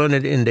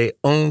confronted in their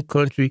own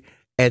country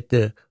at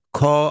the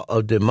call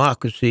of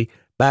democracy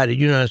by the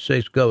United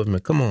States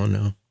government. Come on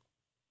now.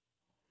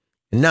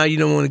 And now you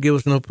don't want to give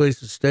us no place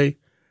to stay.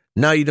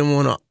 Now you don't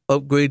want to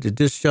upgrade the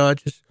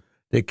discharges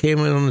that came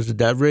in as a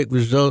direct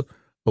result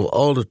of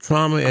all the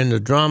trauma and the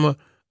drama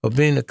of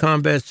being in a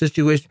combat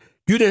situation.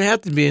 You didn't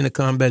have to be in a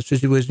combat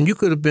situation. You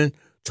could have been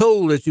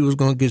told that you was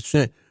going to get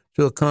sent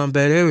to a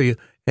combat area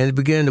and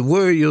began to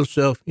worry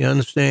yourself, you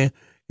understand,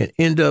 and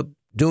end up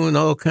doing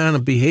all kind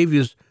of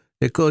behaviors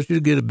that caused you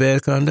to get a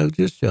bad conduct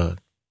discharge.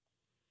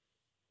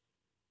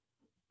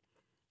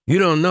 You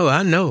don't know.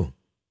 I know.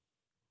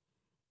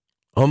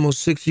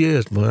 Almost 6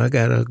 years, but I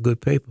got a good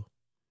paper.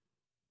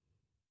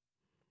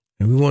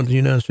 And we want the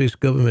United States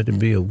government to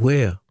be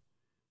aware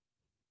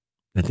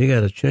that they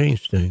got to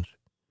change things.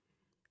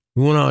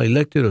 We want our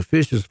elected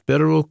officials,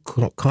 federal,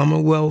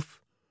 commonwealth,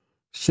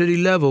 city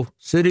level,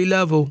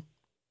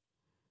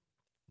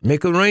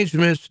 make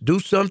arrangements, do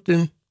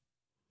something,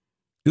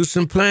 do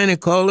some planning,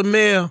 call the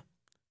mayor,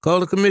 call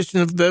the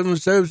Commissioner of Veteran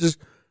Services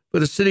for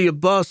the city of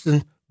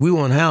Boston. We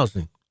want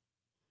housing.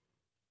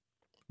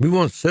 We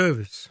want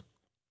service.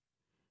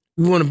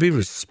 We want to be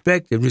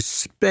respected.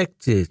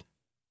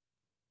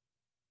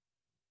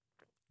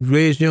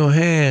 Raise your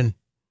hand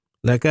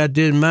like I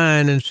did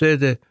mine and said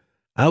that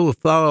I would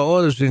follow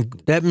orders, and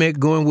that meant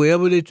going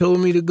wherever they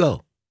told me to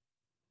go.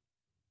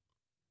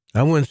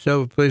 I went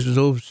several places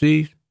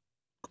overseas.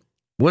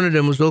 One of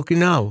them was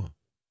Okinawa.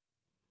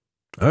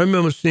 I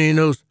remember seeing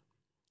those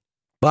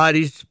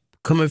bodies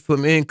coming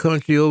from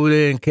in-country over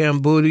there in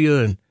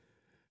Cambodia and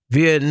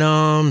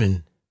Vietnam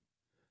and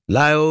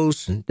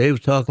Laos, and they were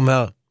talking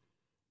about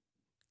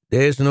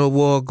there's no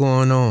war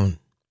going on.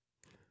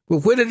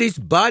 Well, where did these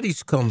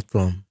bodies come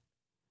from?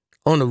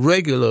 On a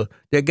regular,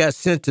 they got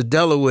sent to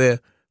Delaware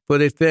for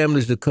their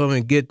families to come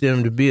and get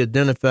them to be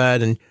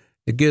identified and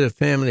to get a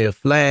family a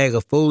flag,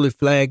 a folded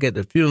flag at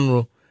the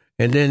funeral,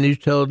 and then you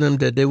told them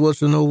that there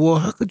wasn't no war.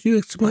 How could you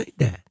explain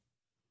that?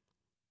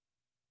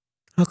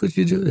 How could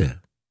you do that?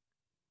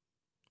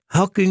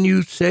 How can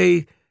you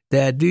say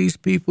that these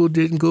people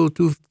didn't go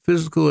through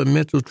physical and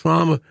mental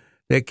trauma,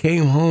 that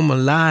came home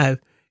alive,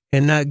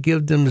 and not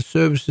give them the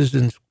services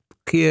and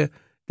care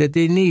that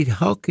they need.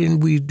 How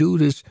can we do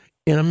this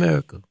in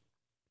America?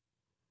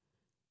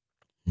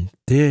 And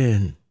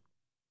then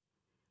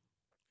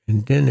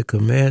the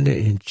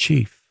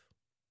commander-in-chief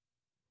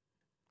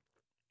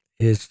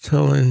is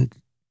telling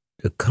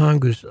the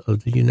Congress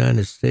of the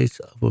United States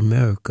of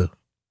America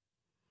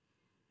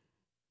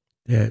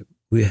that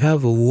we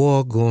have a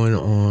war going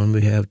on.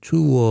 We have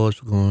 2 wars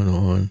going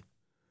on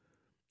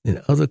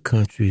in other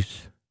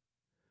countries,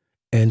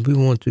 and we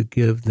want to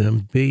give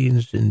them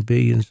billions and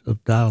billions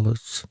of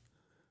dollars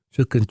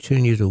to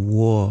continue the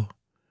war.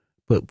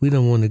 But we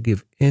don't want to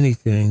give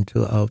anything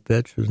to our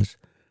veterans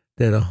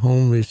that are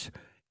homeless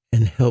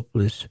and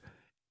helpless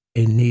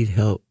and need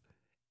help,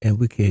 and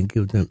we can't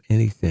give them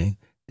anything.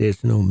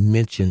 There's no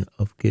mention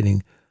of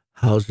getting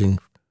housing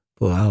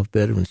for our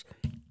veterans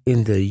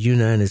in the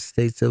United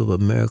States of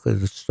America,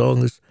 the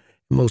strongest,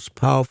 most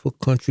powerful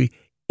country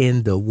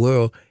in the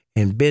world,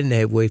 and been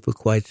that way for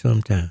quite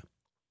some time.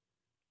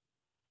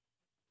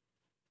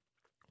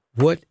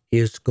 What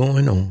is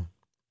going on?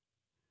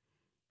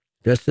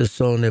 That's the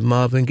song that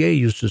Marvin Gaye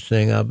used to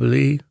sing, I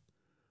believe.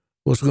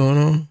 What's going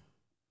on?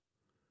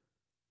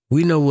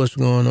 We know what's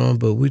going on,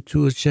 but we're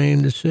too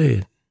ashamed to say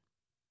it.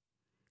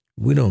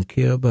 We don't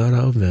care about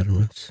our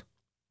veterans.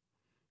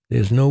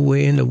 There's no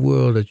way in the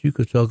world that you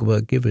could talk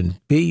about giving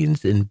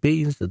billions and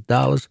billions of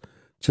dollars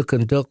to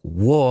conduct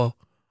war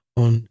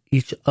on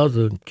each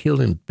other,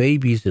 killing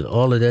babies and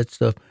all of that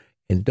stuff,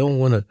 and don't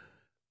want to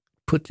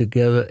put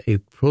together a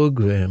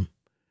program,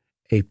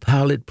 a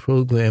pilot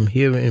program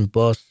here in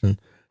Boston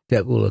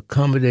that will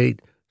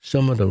accommodate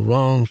some of the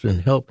wrongs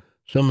and help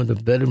some of the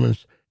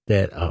veterans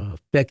that are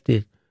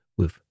affected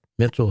with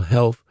mental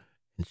health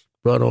and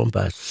brought on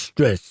by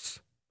stress.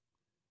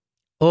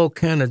 All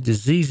kind of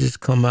diseases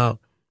come out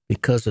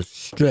because of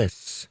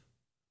stress.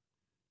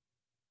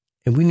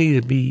 And we need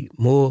to be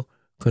more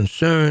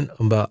concerned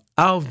about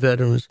our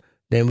veterans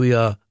than we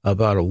are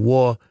about a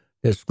war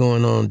that's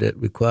going on that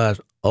requires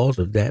all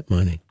of that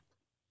money.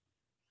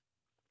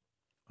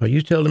 Are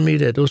you telling me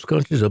that those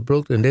countries are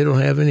broke and they don't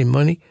have any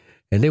money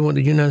and they want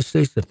the United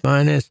States to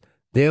finance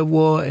their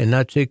war and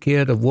not take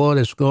care of the war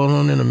that's going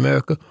on in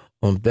America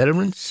on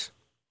veterans?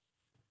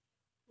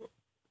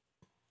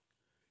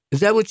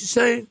 Is that what you're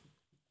saying?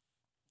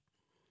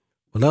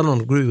 Well, I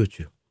don't agree with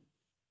you.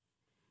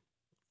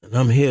 And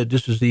I'm here.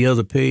 This is the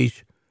Other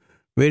Page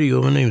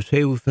Radio. My name is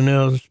Haywood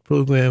Fennell. This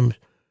program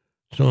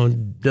is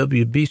on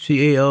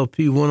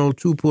WBCALP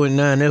 102.9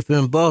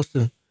 FM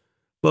Boston,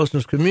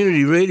 Boston's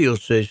community radio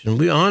station.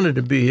 We're honored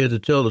to be here to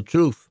tell the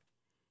truth.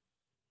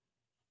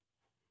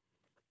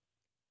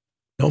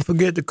 Don't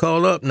forget to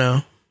call up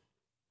now.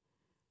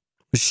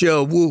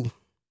 Michelle Wu.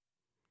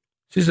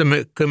 She's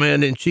a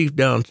commander-in-chief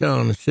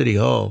downtown in City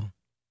Hall.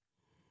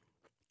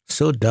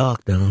 So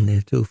dark down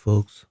there, too,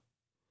 folks.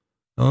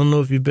 I don't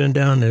know if you've been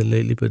down there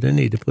lately, but they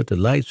need to put the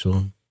lights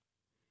on.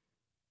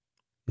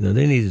 You know,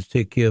 they need to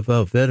take care of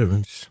our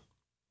veterans.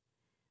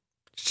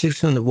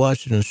 600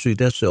 Washington Street,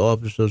 that's the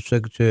office of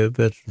Secretary of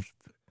Veterans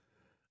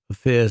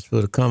Affairs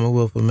for the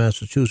Commonwealth of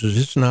Massachusetts.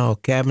 It's now a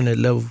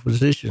cabinet-level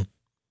position.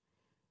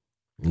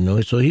 You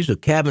know, so he's a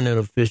cabinet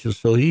official,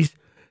 so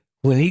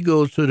when he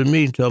goes to the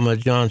meeting talking about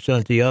John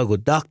Santiago,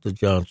 Dr.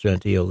 John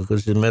Santiago,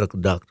 because he's a medical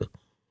doctor.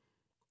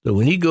 So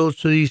when he goes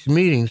to these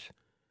meetings,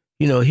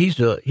 you know, he's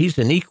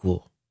an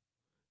equal.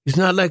 He's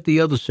not like the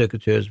other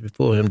secretaries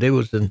before him. They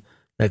was in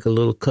like a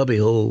little cubby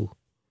hole.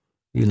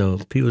 You know,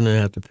 people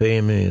didn't have to pay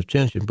him any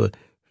attention. But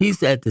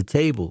he's at the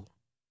table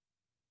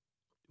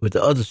with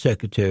the other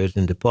secretaries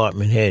and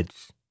department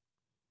heads.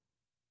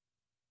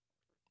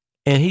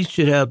 And he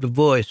should have the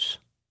voice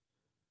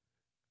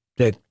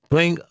that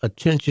bring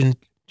attention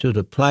to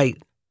the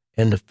plight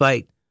and the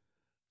fight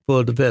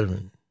for the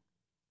veteran.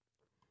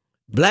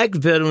 Black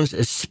veterans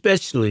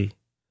especially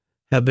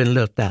have been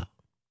left out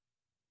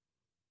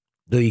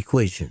the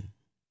equation.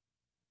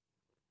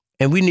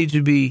 And we need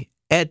to be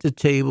at the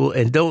table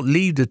and don't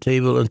leave the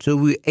table until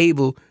we're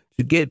able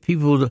to get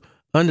people to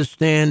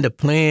understand the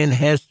plan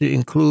has to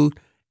include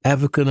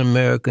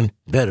African-American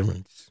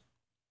veterans.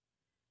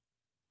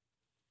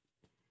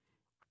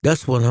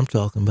 That's what I'm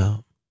talking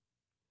about.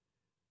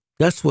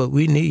 That's what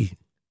we need.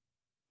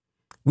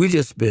 We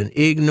just been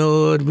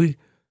ignored. We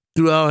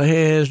threw our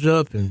hands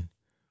up and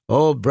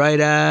all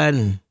bright-eyed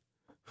and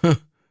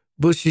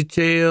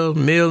bushy-tailed,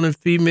 male and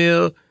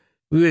female.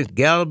 We went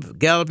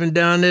galloping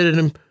down there to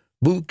them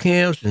boot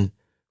camps and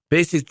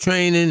basic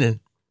training and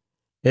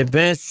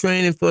advanced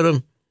training for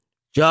them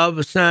job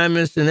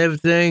assignments and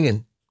everything,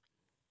 and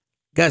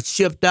got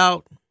shipped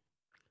out.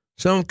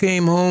 Some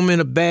came home in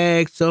a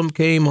bag. Some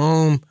came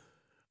home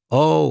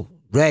all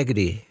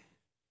raggedy.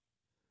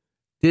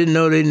 Didn't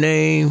know their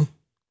name.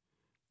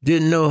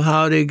 Didn't know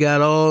how they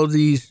got all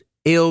these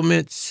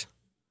ailments.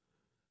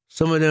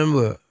 Some of them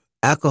were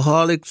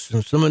alcoholics,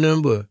 and some of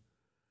them were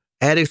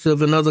addicts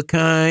of another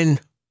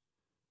kind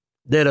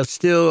that are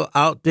still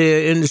out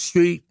there in the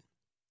street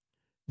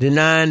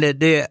denying that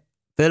they're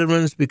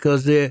veterans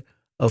because they're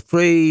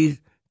afraid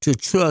to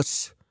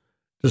trust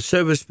the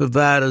service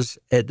providers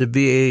at the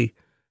VA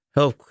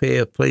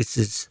healthcare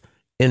places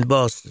in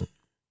Boston.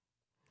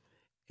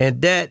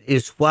 And that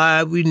is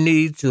why we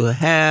need to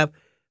have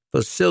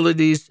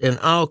facilities in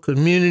our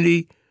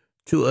community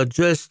to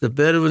address the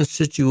veteran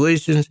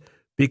situations,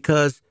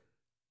 because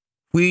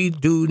we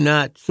do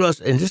not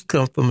trust, and this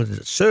comes from a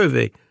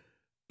survey,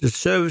 the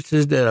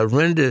services that are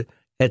rendered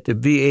at the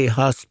VA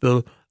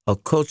hospital are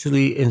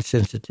culturally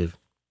insensitive.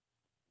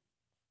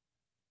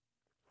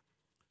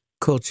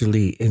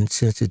 Culturally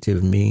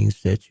insensitive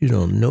means that you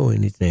don't know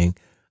anything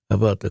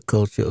about the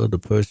culture of the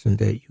person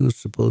that you're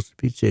supposed to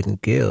be taking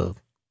care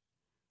of.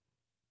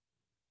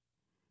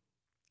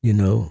 You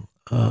know,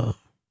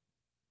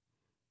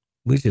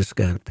 we just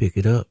got to pick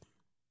it up.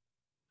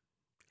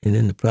 And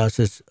in the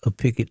process of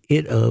picking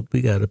it up,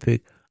 we got to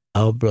pick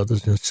our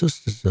brothers and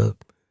sisters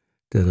up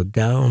that are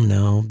down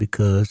now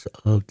because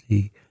of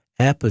the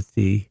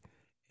apathy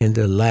and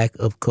the lack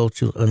of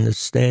cultural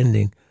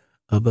understanding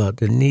about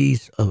the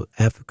needs of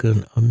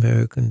African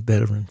American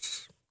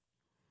veterans.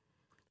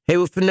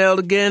 Haywood Fennell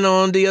again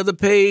on the other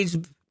page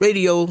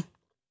radio.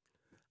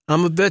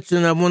 I'm a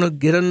veteran. I want to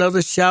get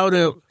another shout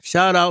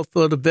out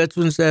for the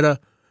veterans that are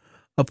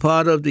a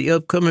part of the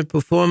upcoming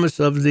performance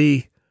of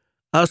the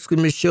Oscar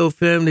Michaud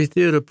Family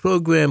Theater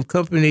Program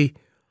Company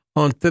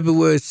on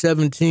February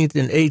 17th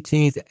and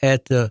 18th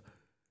at the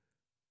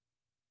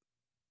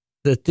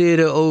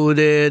theater over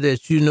there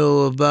that you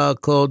know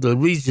about called the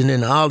Region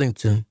in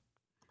Arlington.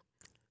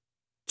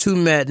 2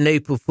 matinee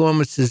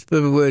performances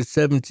February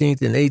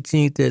 17th and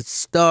 18th that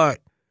start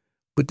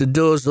with the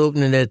doors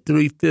opening at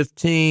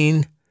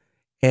 3:15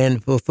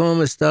 and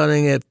performance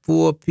starting at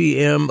 4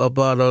 p.m.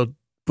 about a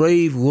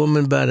brave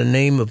woman by the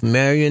name of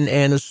Marian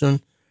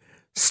Anderson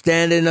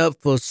standing up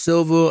for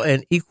civil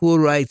and equal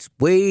rights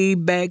way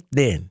back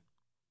then.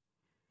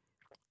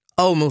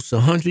 Almost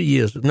 100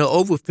 years, no,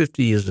 over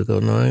 50 years ago.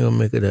 No, I ain't going to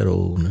make her that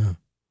old now.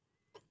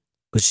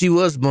 But she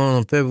was born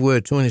on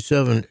February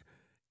 27,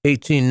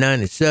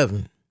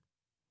 1897.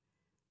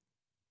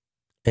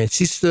 And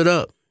she stood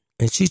up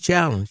and she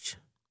challenged.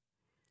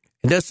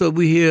 And that's what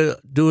we're here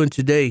doing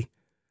today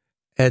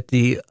at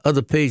the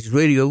Other Page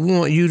Radio. We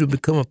want you to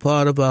become a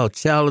part of our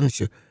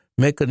challenge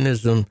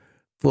mechanism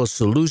for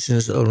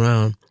solutions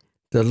around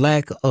the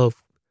lack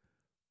of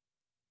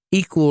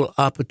equal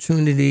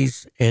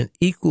opportunities and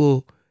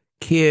equal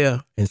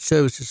care and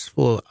services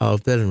for our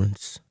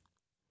veterans.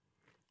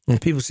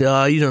 And people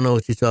say, you don't know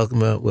what you're talking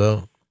about.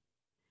 Well,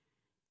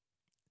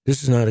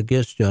 this is not a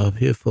guest job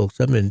here,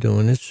 folks. I've been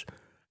doing this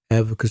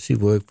advocacy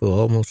work for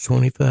almost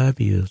 25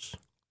 years.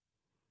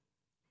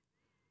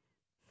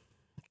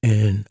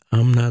 And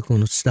I'm not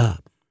going to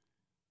stop,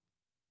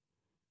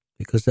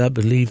 because I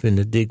believe in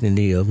the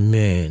dignity of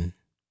man,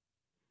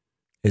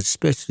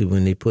 especially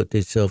when they put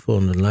themselves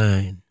on the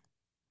line.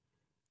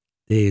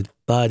 Their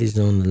bodies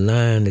on the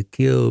line to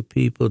kill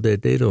people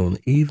that they don't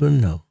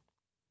even know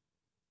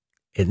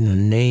in the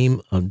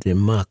name of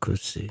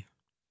democracy.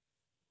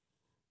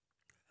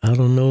 I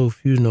don't know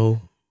if you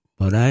know,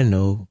 but I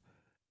know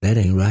that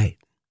ain't right.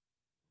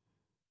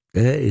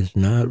 That is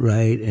not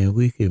right, and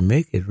we can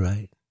make it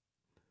right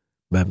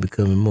by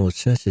becoming more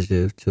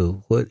sensitive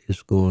to what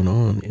is going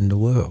on in the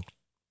world.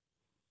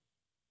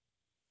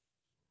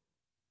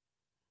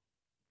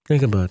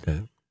 Think about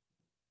that.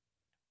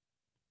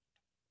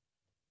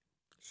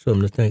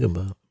 Something to think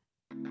about.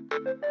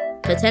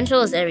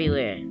 Potential is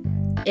everywhere.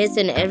 It's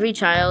in every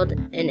child,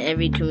 in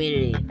every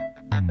community.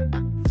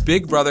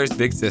 Big Brothers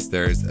Big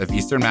Sisters of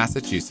Eastern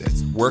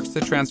Massachusetts works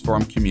to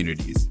transform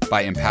communities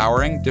by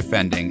empowering,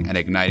 defending, and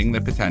igniting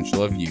the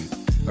potential of youth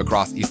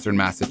across Eastern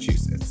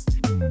Massachusetts,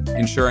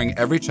 ensuring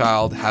every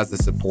child has the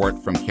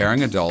support from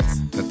caring adults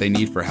that they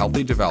need for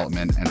healthy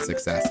development and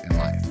success in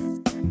life.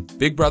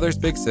 Big Brothers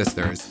Big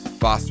Sisters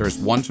fosters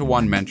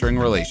one-to-one mentoring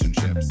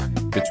relationships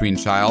between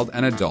child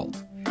and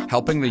adult,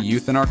 helping the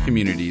youth in our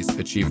communities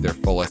achieve their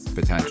fullest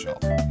potential.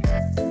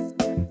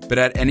 But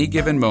at any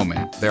given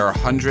moment, there are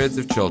hundreds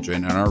of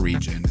children in our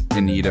region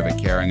in need of a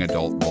caring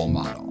adult role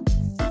model.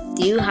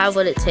 Do you have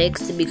what it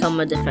takes to become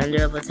a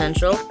defender of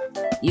potential?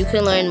 You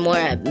can learn more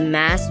at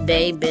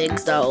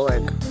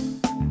massbaybigs.org.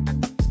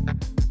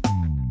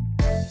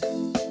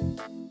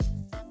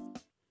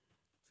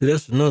 See,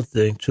 that's another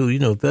thing, too. You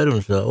know,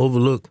 veterans are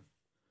overlooked,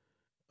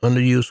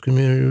 underused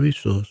community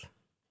resource.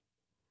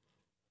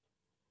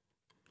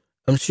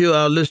 I'm sure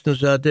our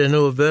listeners out there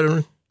know a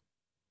veteran.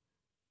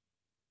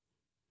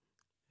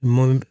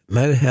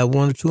 Might have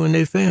one or two in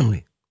their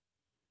family.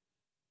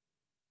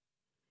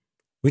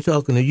 We're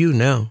talking to you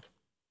now.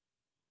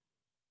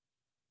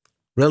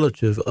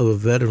 Relative of a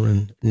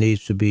veteran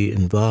needs to be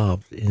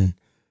involved in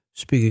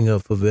speaking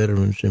up for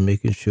veterans and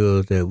making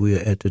sure that we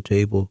are at the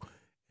table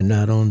and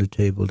not on the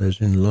table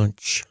as in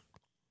lunch.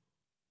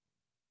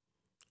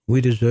 We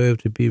deserve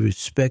to be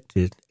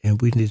respected, and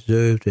we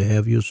deserve to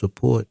have your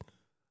support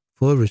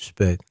for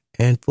respect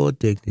and for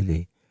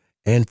dignity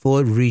and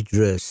for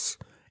redress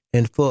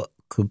and for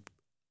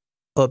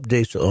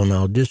updates on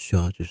our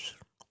discharges.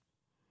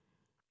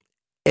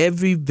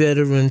 every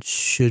veteran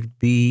should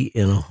be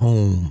in a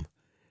home.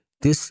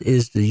 This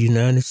is the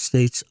United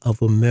States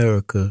of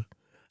America.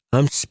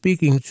 I'm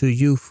speaking to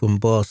you from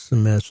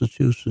Boston,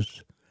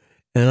 Massachusetts,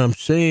 and I'm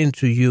saying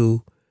to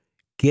you,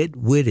 get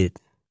with it.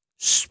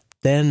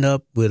 Stand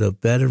up with a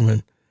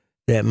veteran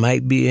that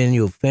might be in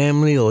your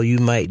family, or you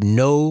might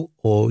know,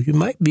 or you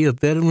might be a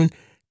veteran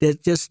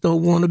that just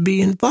don't want to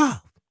be involved.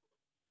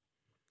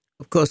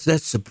 Of course,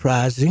 that's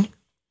surprising,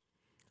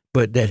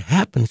 but that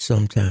happens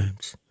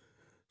sometimes.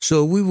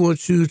 So we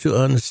want you to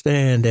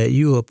understand that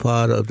you are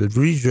part of the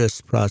redress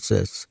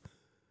process,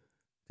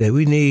 that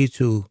we need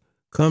to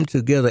come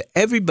together.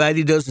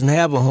 Everybody doesn't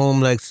have a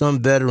home like some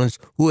veterans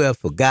who have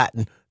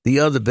forgotten the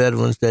other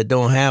veterans that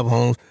don't have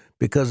homes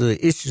because of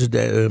the issues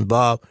that are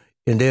involved,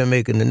 and they're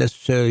making the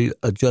necessary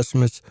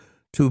adjustments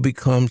to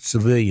become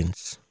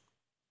civilians.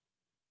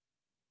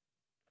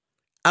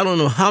 I don't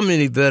know how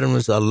many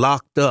veterans are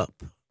locked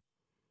up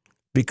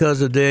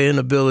because of their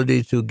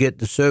inability to get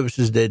the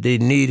services that they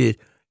needed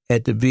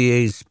at the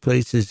VA's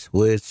places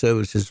where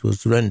services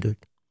was rendered.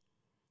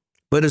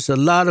 But it's a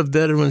lot of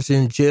veterans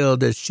in jail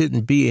that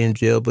shouldn't be in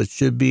jail, but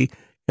should be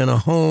in a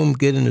home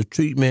getting the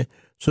treatment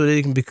so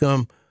they can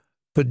become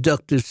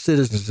productive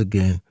citizens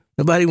again.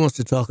 Nobody wants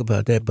to talk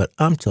about that, but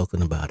I'm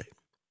talking about it.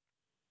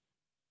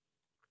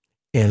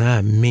 And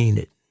I mean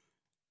it.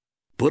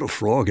 Put a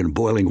frog in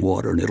boiling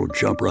water and it'll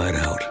jump right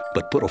out.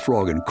 But put a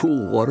frog in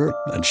cool water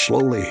and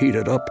slowly heat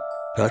it up,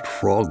 that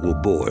frog will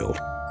boil.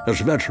 As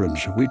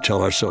veterans, we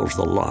tell ourselves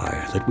the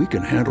lie that we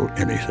can handle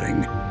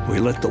anything. We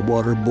let the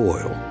water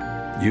boil.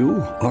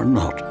 You are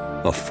not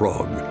a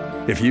frog.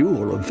 If you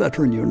or a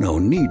veteran you know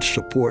needs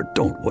support,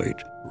 don't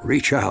wait.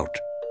 Reach out.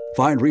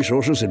 Find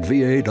resources at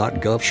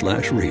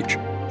va.gov/reach.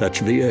 That's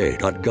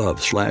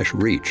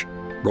va.gov/reach.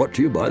 Brought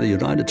to you by the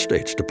United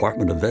States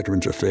Department of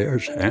Veterans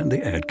Affairs and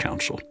the Ad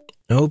Council.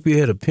 I hope you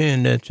had a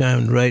pen that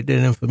time to write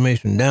that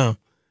information down,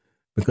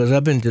 because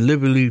I've been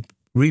deliberately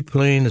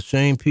replaying the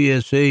same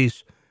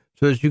PSAs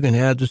so that you can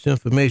have this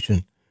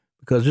information,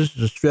 because this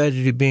is a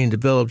strategy being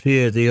developed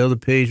here at the Other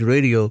Page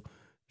Radio to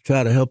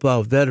try to help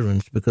our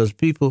veterans, because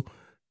people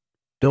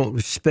don't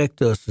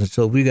respect us, and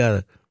so we got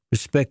to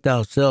respect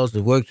ourselves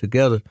and work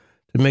together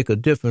to make a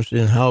difference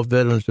in how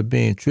veterans are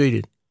being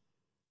treated.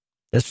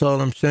 That's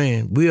all I'm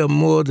saying. We are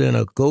more than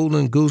a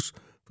golden goose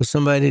for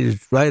somebody to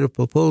write a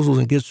proposal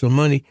and get some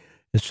money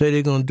and say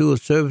they're going to do a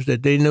service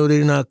that they know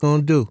they're not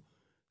going to do.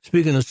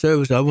 Speaking of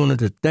service, I wanted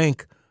to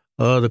thank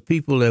the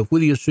people at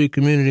Whittier Street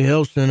Community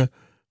Health Center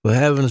for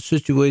having a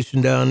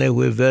situation down there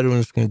where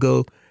veterans can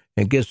go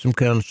and get some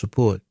kind of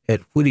support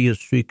at Whittier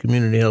Street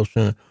Community Health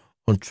Center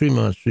on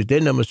Tremont Street.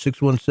 Their number is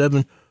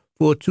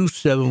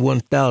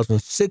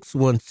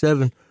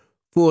 617-427-1000,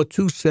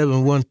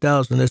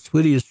 617-427-1000. That's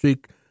Whittier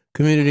Street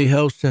Community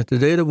Health Center.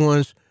 They're the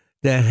ones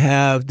that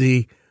have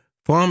the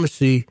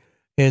pharmacy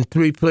in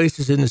 3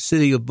 places in the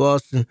city of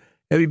Boston.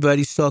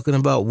 Everybody's talking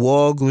about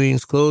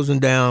Walgreens closing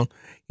down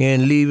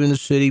and leaving the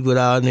city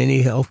without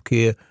any health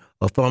care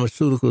or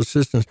pharmaceutical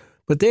assistance.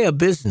 But they're a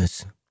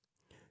business.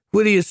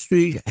 Whittier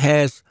Street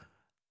has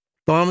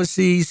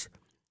pharmacies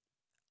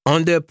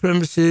on their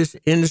premises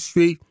in the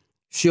street,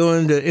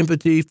 showing the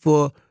empathy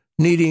for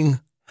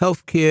needing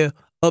health care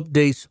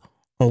updates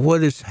on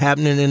what is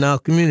happening in our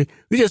community.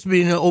 We're just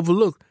being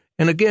overlooked.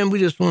 And again, we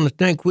just want to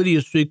thank Whittier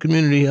Street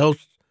Community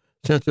Health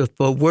Center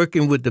for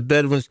working with the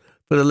veterans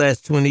for the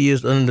last 20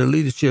 years under the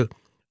leadership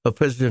of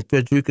President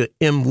Frederica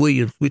M.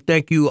 Williams. We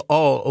thank you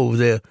all over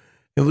there,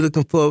 and we're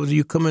looking forward to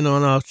you coming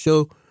on our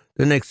show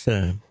the next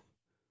time.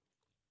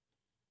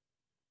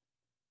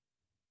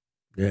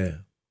 Yeah.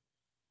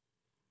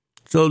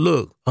 So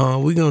look,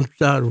 we're going to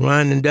start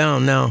winding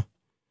down now,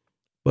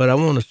 but I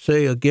want to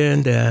say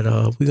again that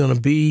we're going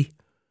to be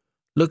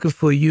looking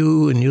for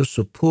you and your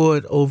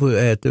support over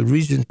at the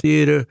Regent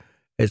Theater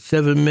at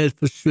 7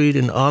 Medford Street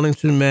in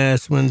Arlington,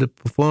 Mass. When the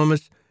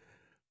performance,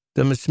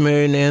 the Miss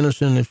Marian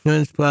Anderson and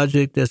Friends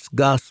Project, that's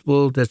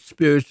gospel, that's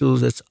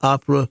spirituals, that's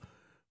opera,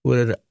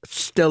 with a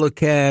stellar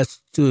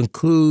cast to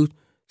include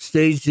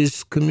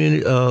stages,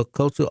 community,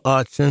 cultural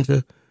arts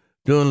center,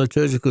 doing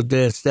liturgical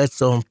dance.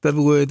 That's on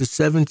February the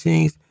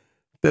 17th,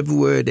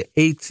 February the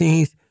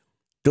 18th.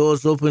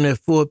 Doors open at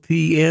 4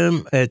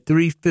 p.m., at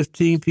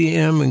 3:15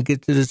 p.m., and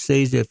get to the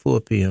stage at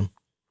 4 p.m.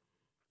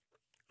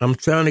 I'm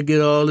trying to get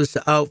all this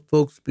out,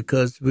 folks,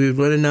 because we're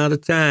running out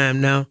of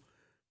time now.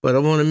 But I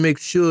want to make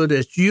sure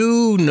that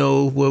you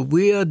know what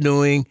we are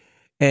doing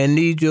and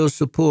need your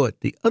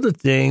support. The other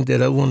thing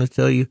that I want to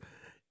tell you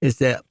is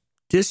that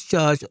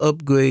discharge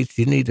upgrades,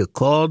 you need to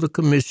call the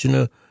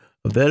Commissioner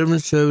of Veteran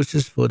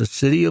Services for the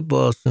City of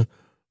Boston,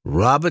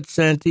 Robert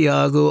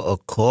Santiago, or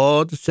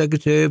call the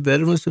Secretary of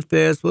Veterans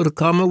Affairs for the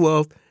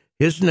Commonwealth.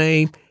 His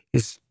name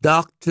is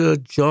Dr.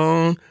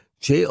 John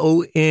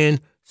J.O.N.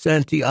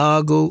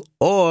 Santiago,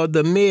 or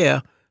the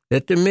mayor.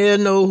 Let the mayor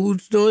know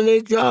who's doing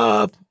their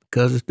job,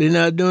 because if they're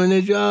not doing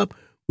their job,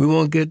 we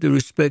won't get the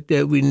respect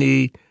that we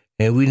need,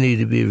 and we need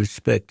to be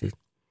respected.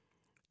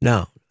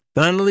 Now,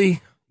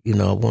 finally,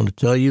 I want to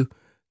tell you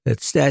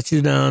that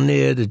statue down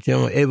there, the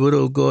General Edward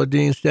O.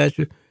 Gourdin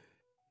statue,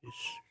 is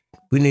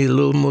we need a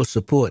little more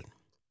support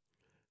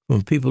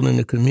from people in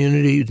the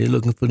community. They're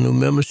looking for new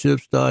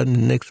memberships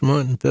starting next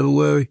month in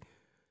February.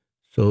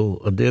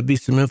 So there'll be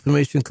some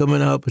information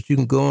coming out, but you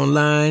can go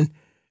online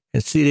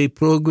and see their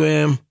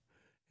program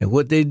and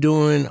what they're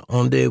doing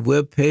on their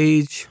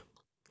webpage.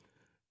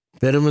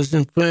 Veterans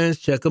and Friends,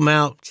 check them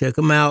out. Check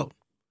them out.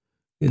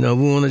 We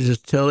want to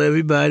just tell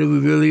everybody we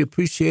really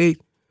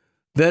appreciate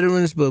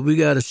veterans, but we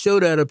got to show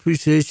that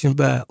appreciation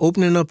by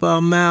opening up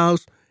our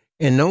mouths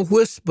and don't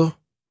whisper,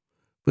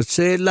 but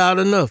say it loud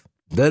enough.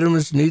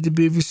 Veterans need to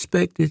be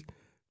respected.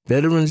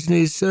 Veterans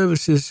need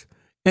services,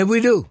 and we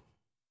do.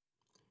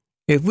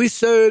 If we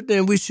serve,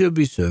 then we should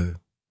be served.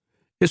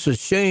 It's a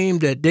shame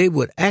that they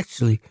would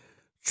actually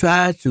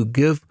try to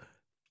give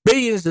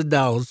billions of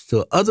dollars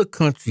to other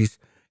countries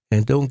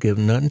and don't give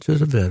nothing to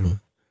the veterans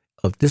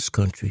of this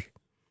country.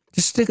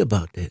 Just think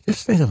about that.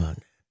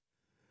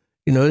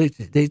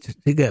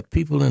 They got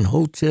people in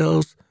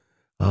hotels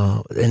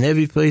and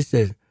every place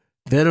that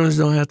veterans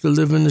don't have to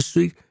live in the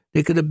street.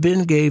 They could have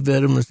been gave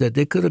veterans that.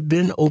 They could have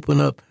been open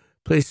up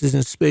places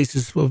and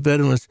spaces for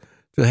veterans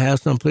to have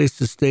some place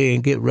to stay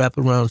and get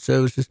wraparound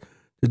services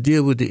to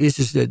deal with the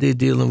issues that they're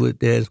dealing with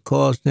that has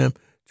caused them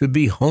to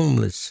be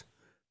homeless.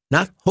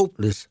 Not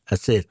hopeless, I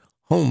said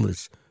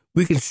homeless.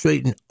 We can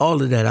straighten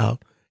all of that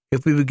out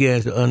if we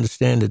began to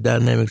understand the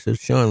dynamics of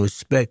showing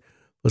respect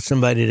for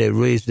somebody that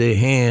raised their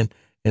hand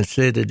and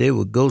said that they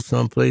would go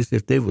someplace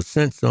if they were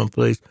sent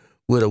someplace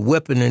with a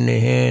weapon in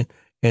their hand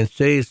and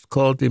say it's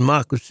called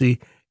democracy,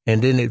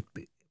 and then it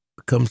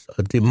becomes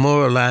a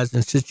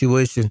demoralizing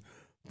situation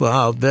for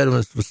our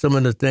veterans for some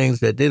of the things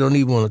that they don't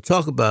even want to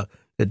talk about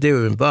that they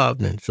were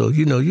involved in. So,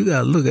 you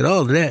got to look at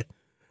all of that,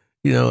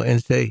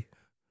 and say,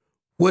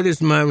 what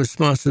is my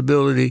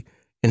responsibility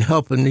in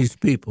helping these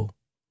people?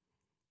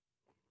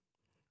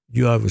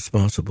 You are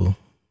responsible.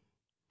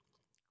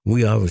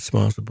 We are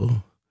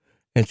responsible.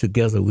 And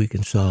together we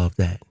can solve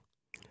that.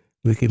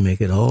 We can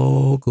make it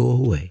all go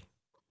away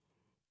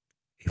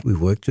if we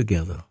work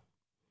together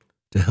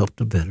to help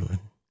the veteran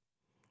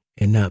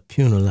and not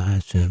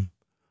penalize him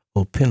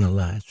or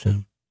penalize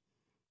him.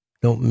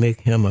 Don't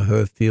make him or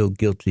her feel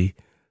guilty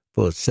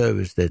for a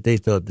service that they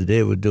thought that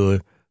they were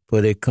doing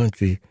for their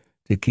country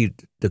to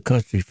keep the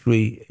country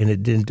free, and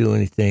it didn't do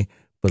anything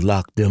but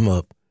lock them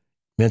up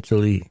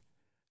mentally,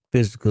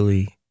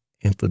 physically,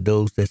 and for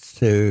those that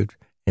served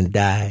and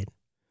died.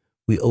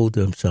 We owe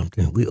them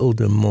something. We owe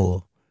them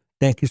more.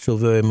 Thank you so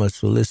very much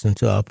for listening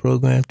to our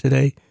program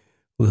today.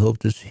 We hope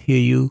to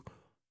hear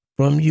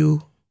from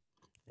you.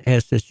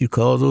 Ask that you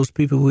call those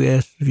people we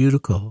asked you to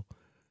call.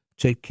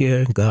 Take care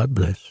and God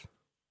bless.